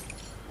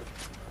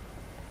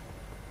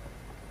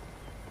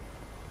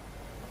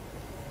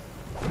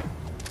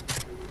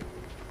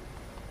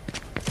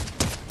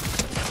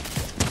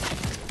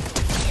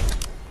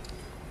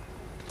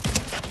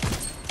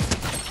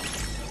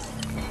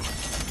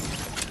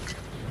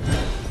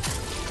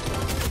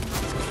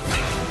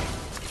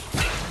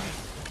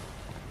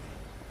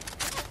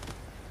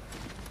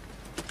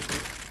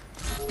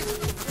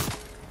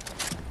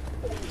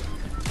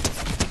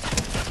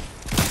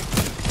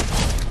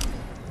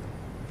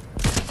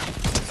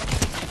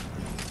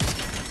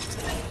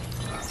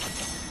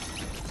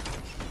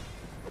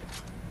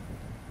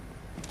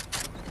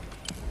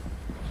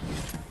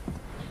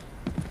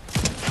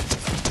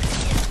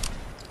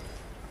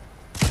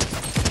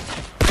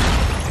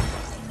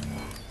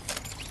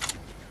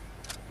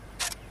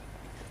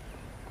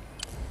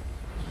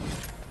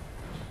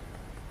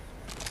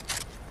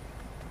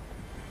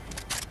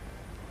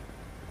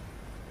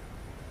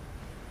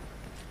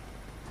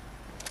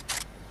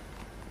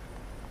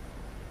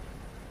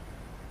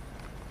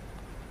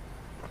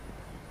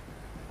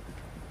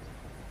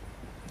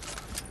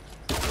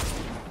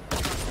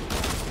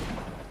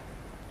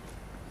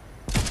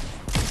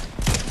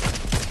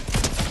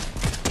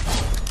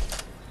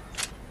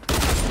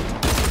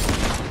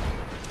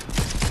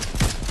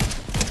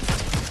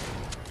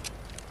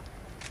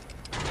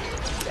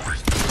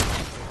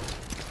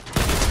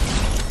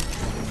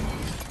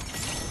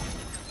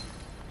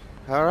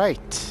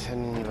 Alright,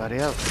 anybody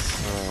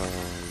else?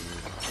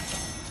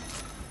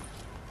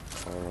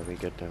 Or are we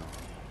good now?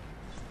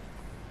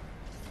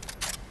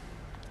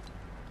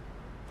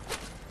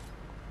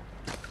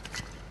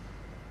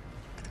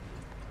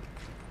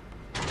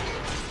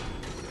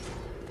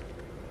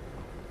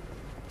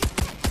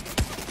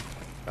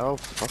 Oh,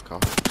 fuck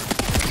off.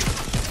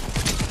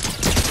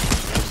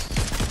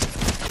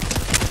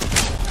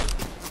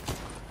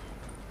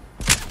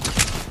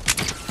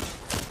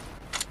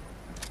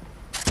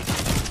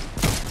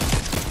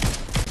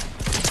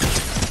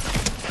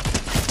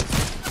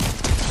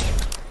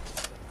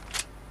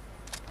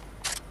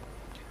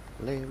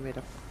 Leave me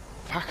the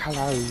fuck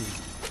alone.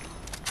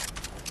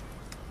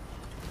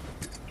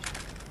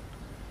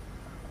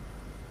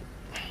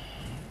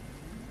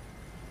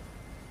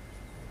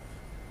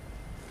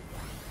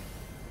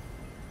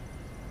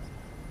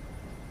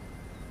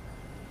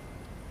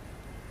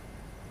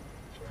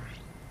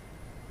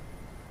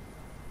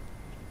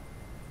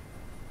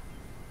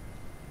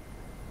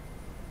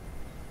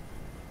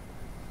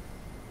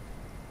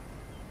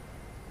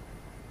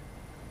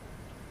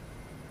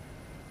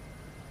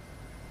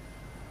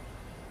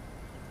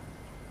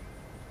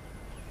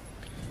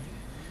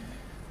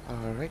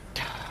 Alright.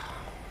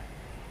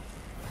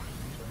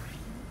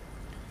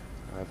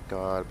 I've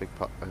got a big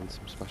pot and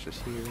some splashes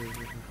here.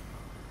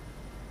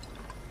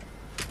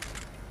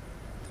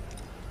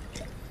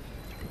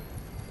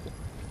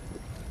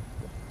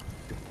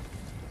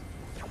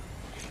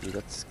 You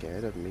got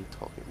scared of me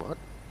talking what?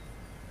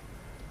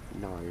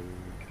 No.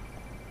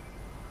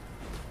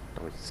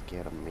 Don't get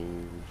scared of me.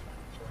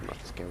 I'm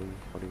not scary.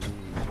 What do you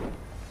mean?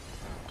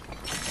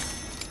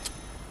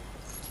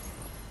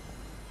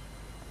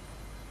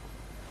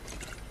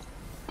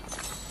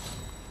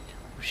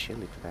 Oh shit,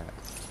 look at that.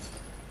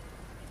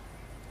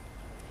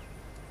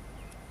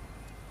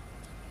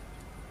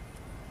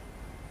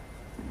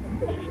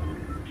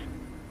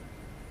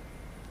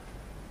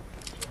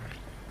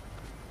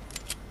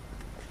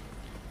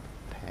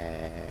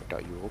 Pat,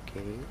 are you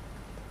okay?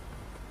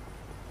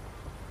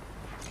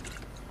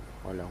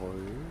 Hello?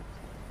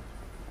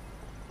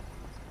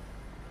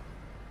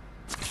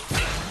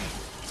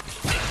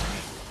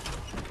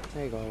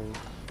 There you go.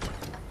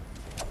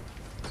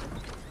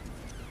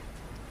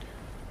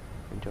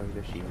 Enjoy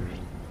the shield.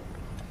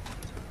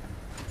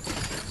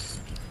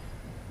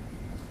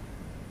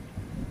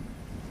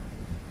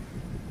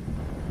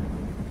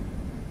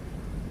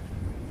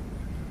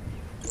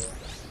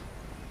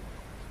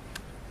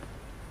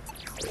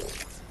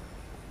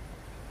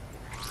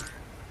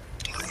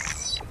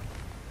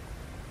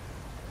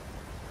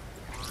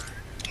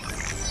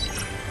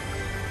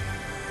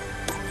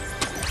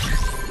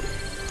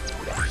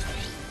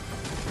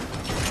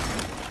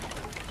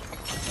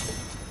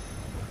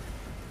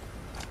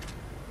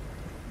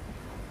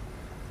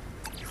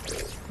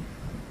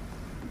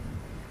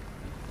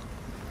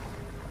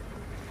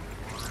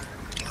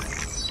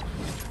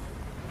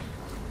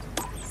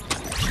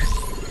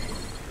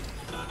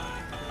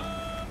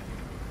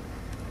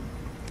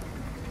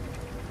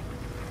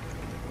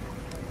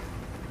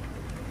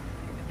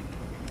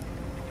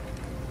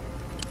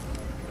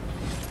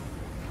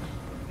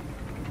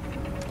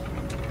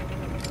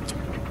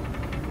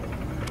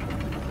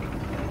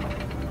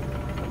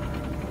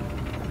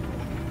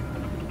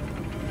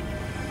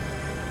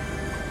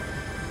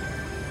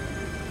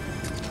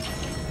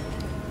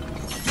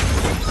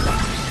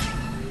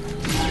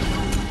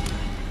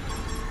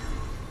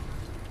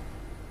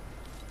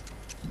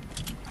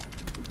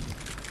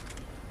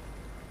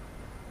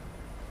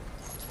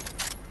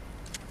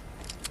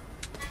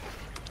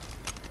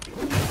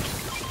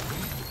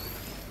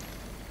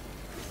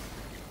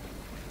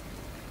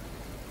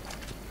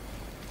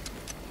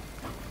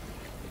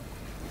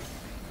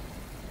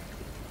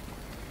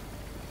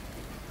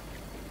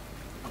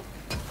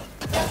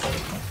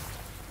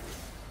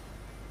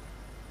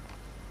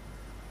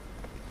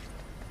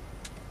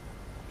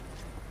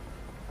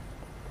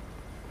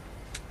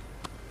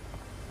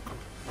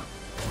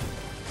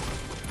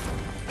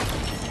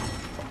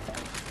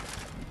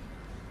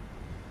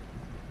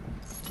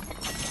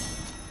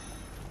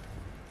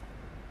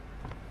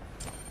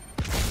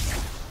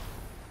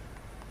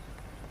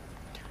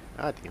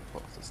 Ah, the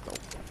impulse is dope.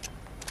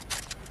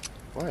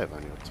 Why have I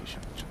only got 2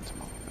 shots at the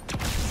moment?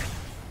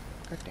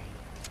 God dang.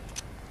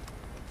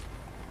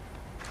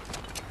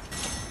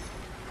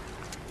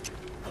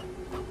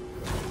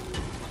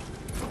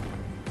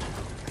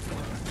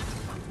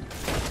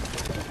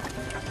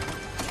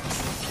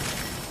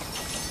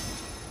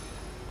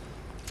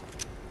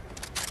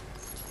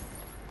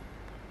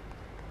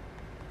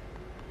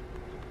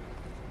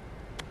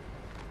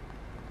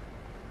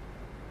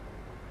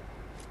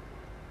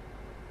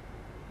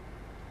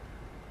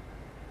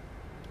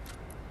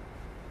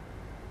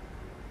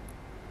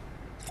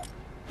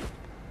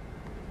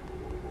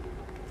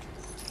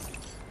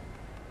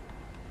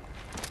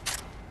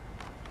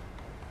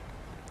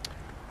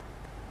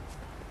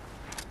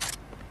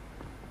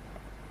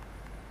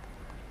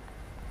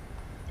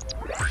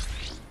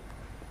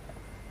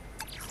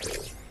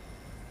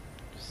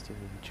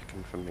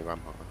 chicken from my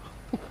grandma.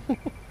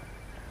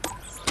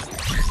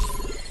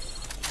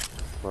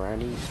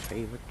 Granny's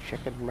favorite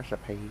chicken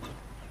recipe.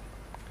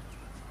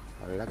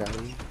 Lego.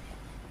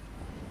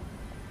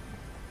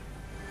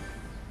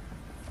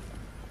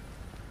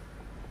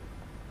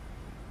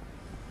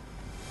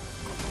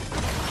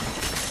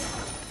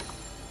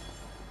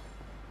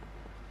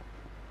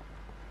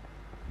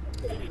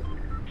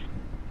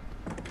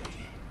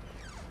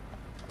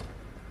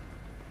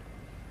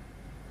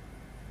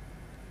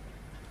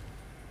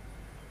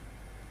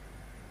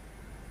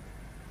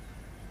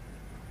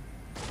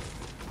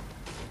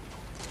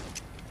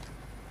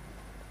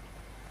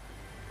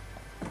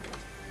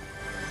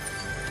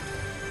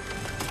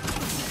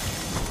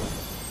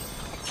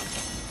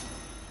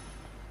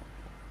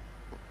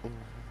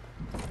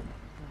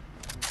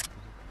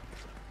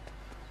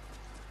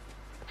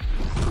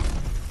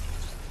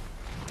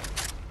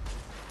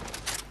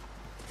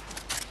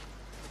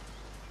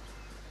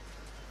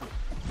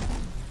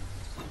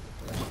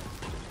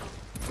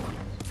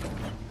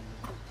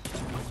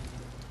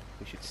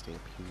 We should stay up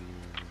here.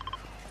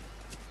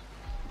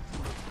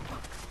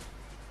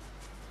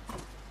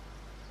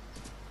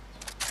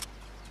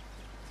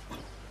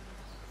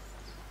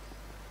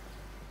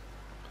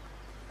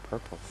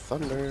 Purple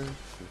Thunder.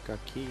 We've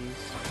got keys.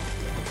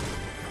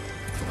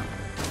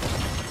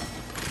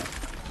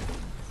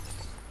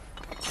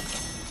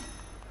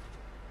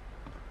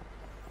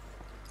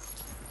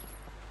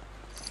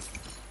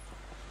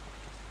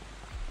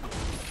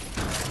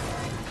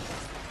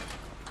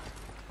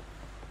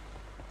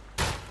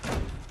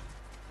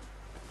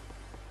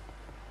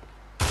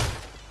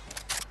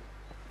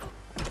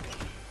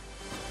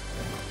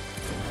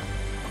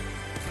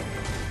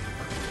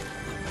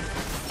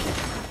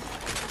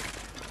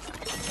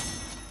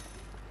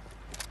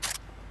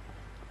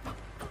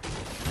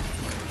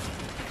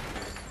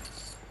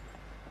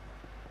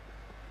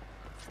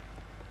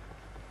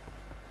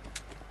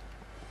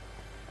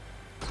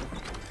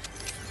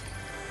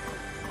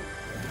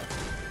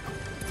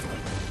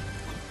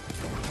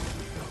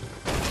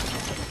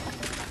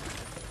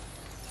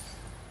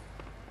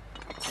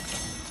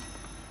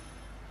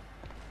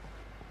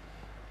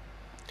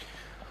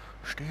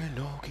 Still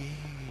no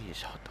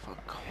keys. What the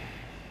fuck?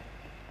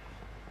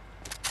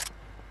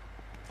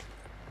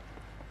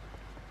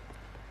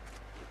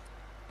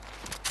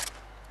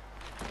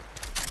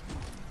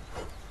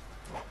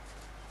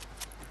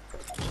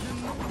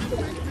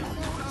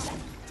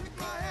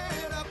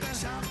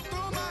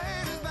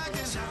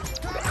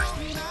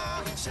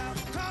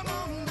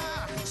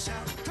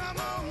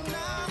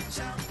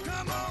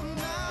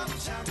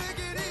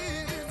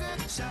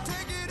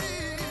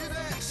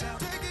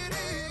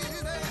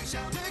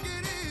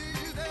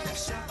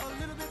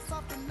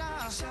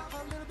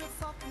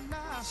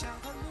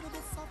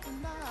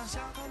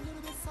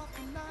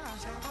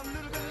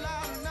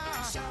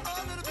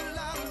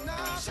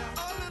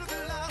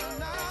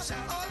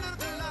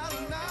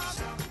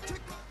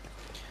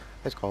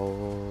 Let's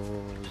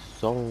go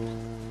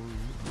zone.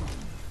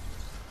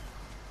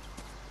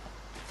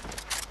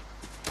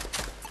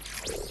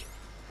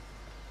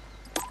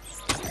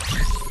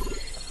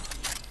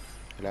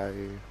 Hello.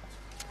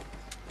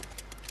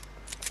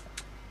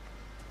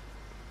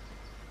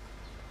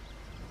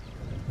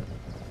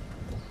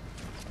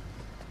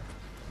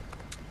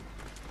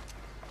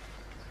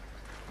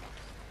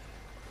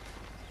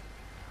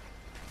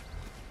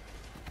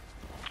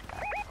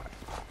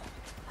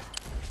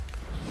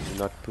 Do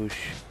not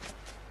push.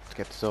 Let's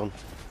get the zone.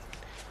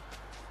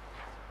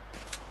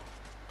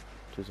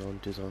 To zone,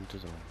 to zone, to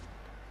zone.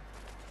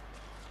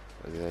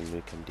 And then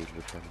we can deal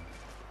with them.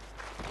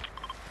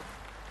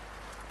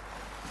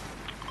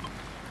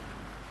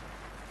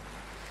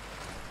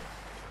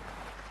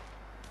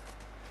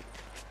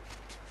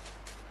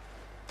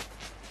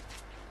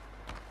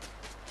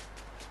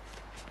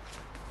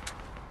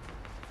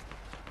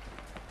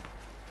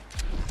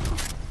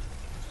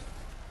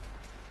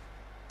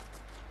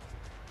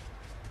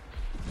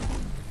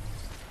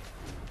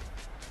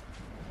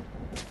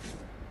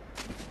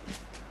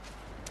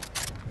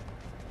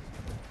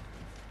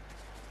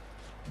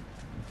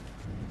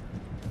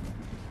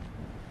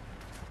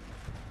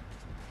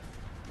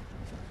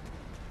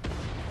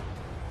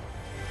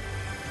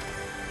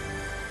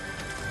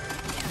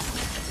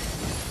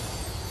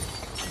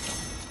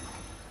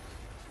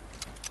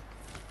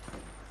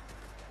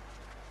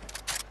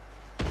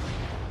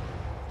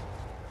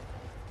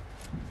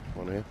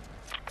 One here.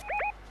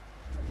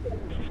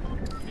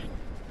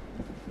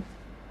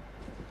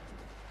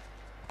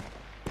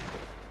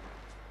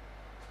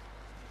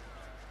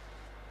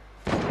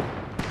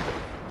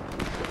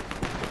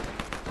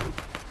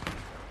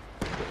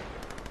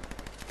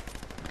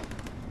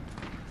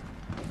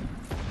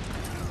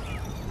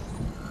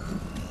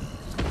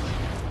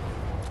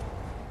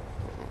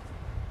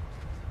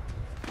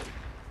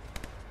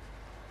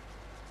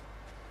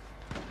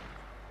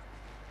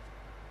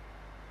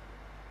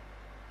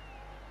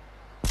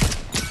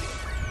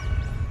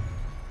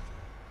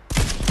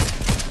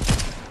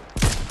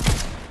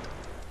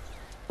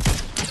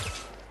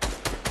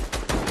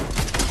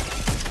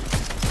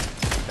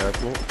 Hurt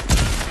me.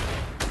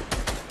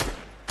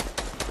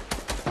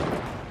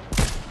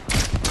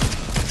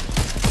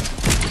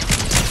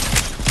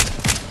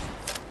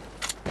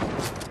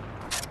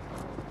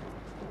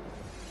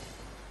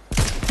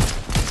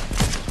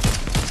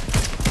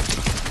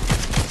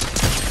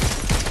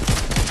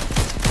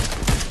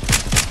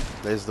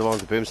 There's the one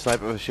with the boom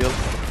sniper with a shield.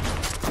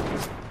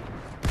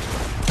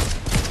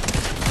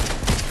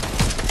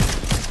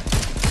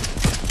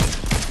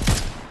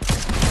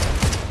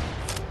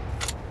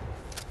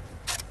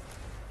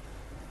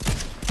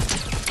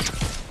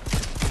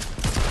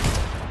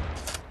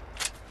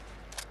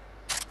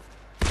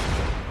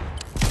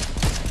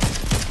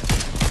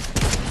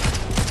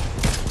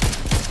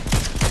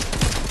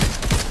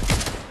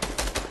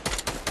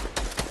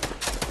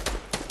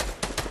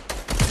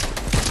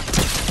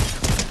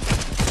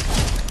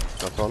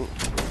 That's one.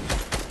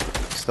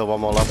 Still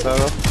one more left there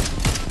though.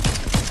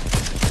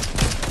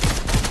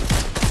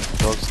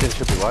 Dog skin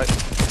should be white.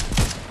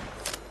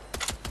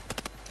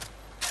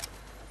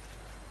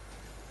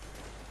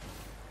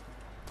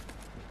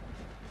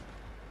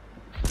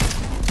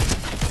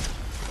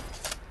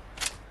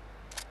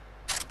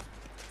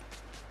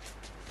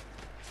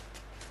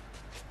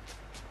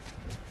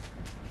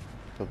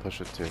 Don't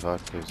push it too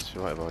hard because she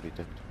might have already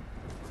dipped.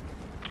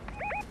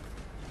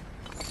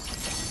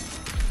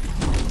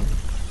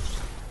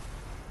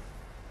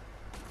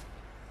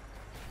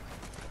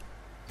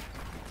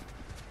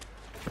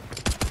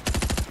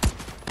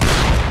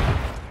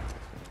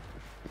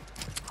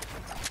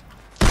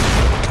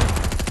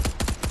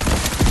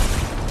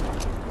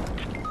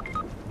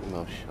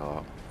 No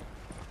shot.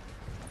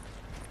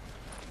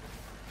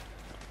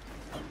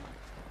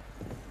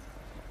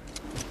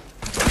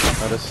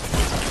 That is.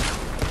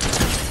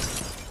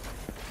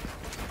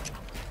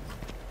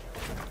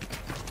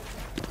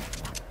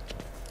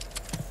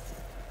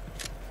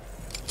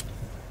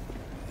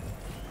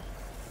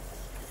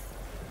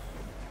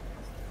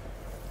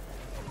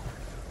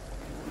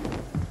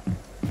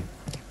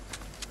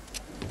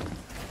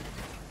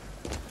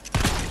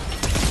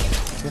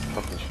 Get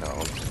fucking shot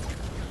on.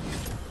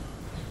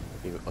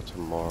 You utter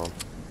moron.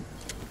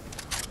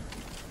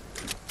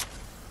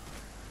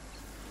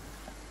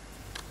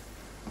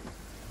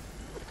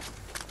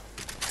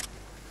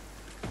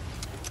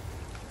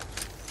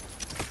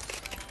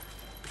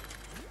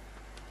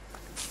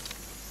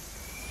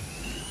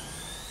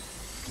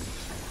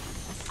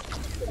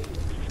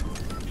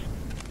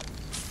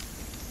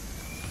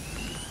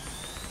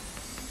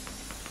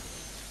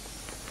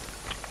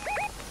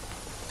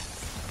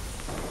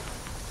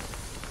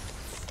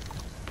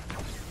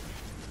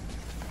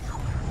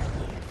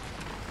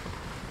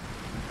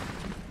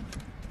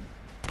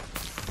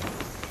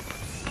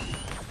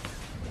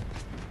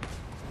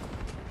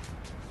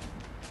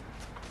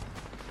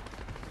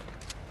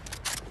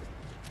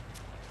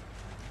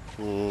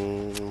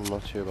 I'm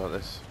not sure about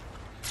this.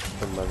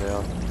 Depending where they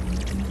are.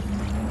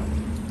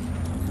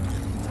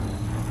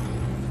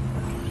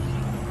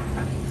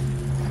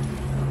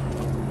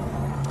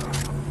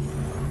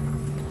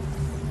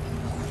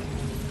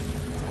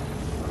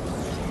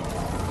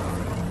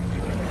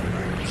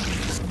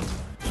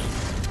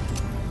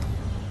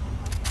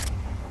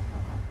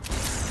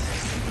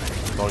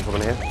 Someone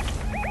coming here.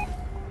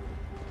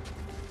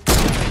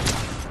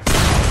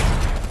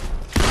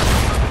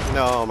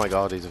 No, oh my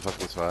god, he's a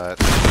fucking sweat.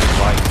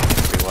 White,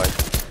 pretty white.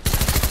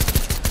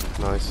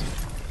 Nice.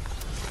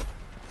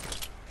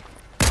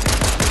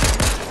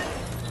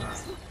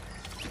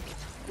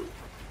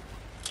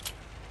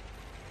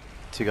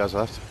 Two guys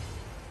left.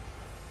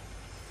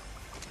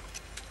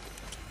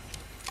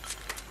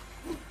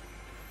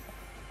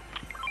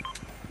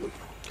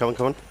 Come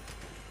on.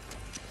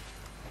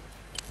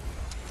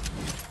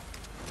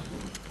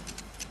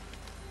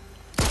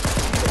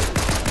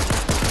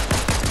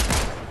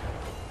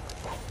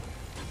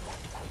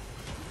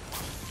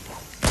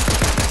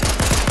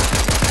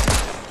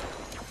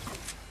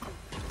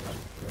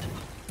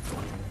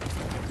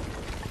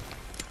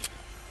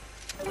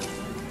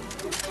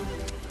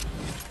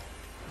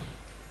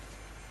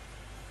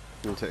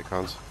 Let me take the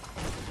cons.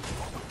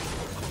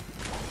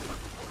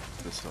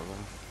 This over.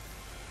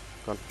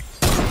 Gone.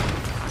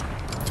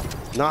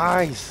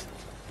 Nice!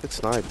 Good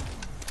snipe.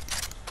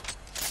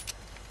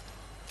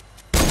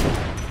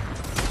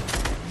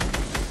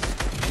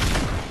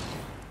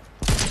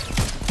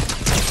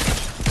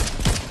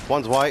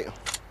 One's white.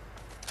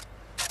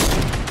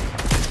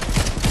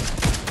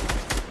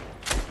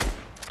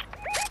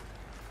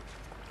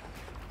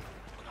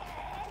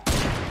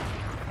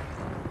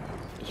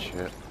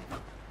 Shit.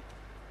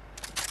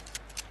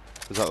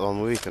 Is that the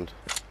one we weakened?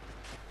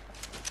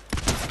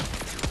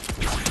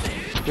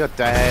 You're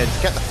dead.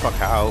 Get the fuck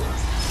out.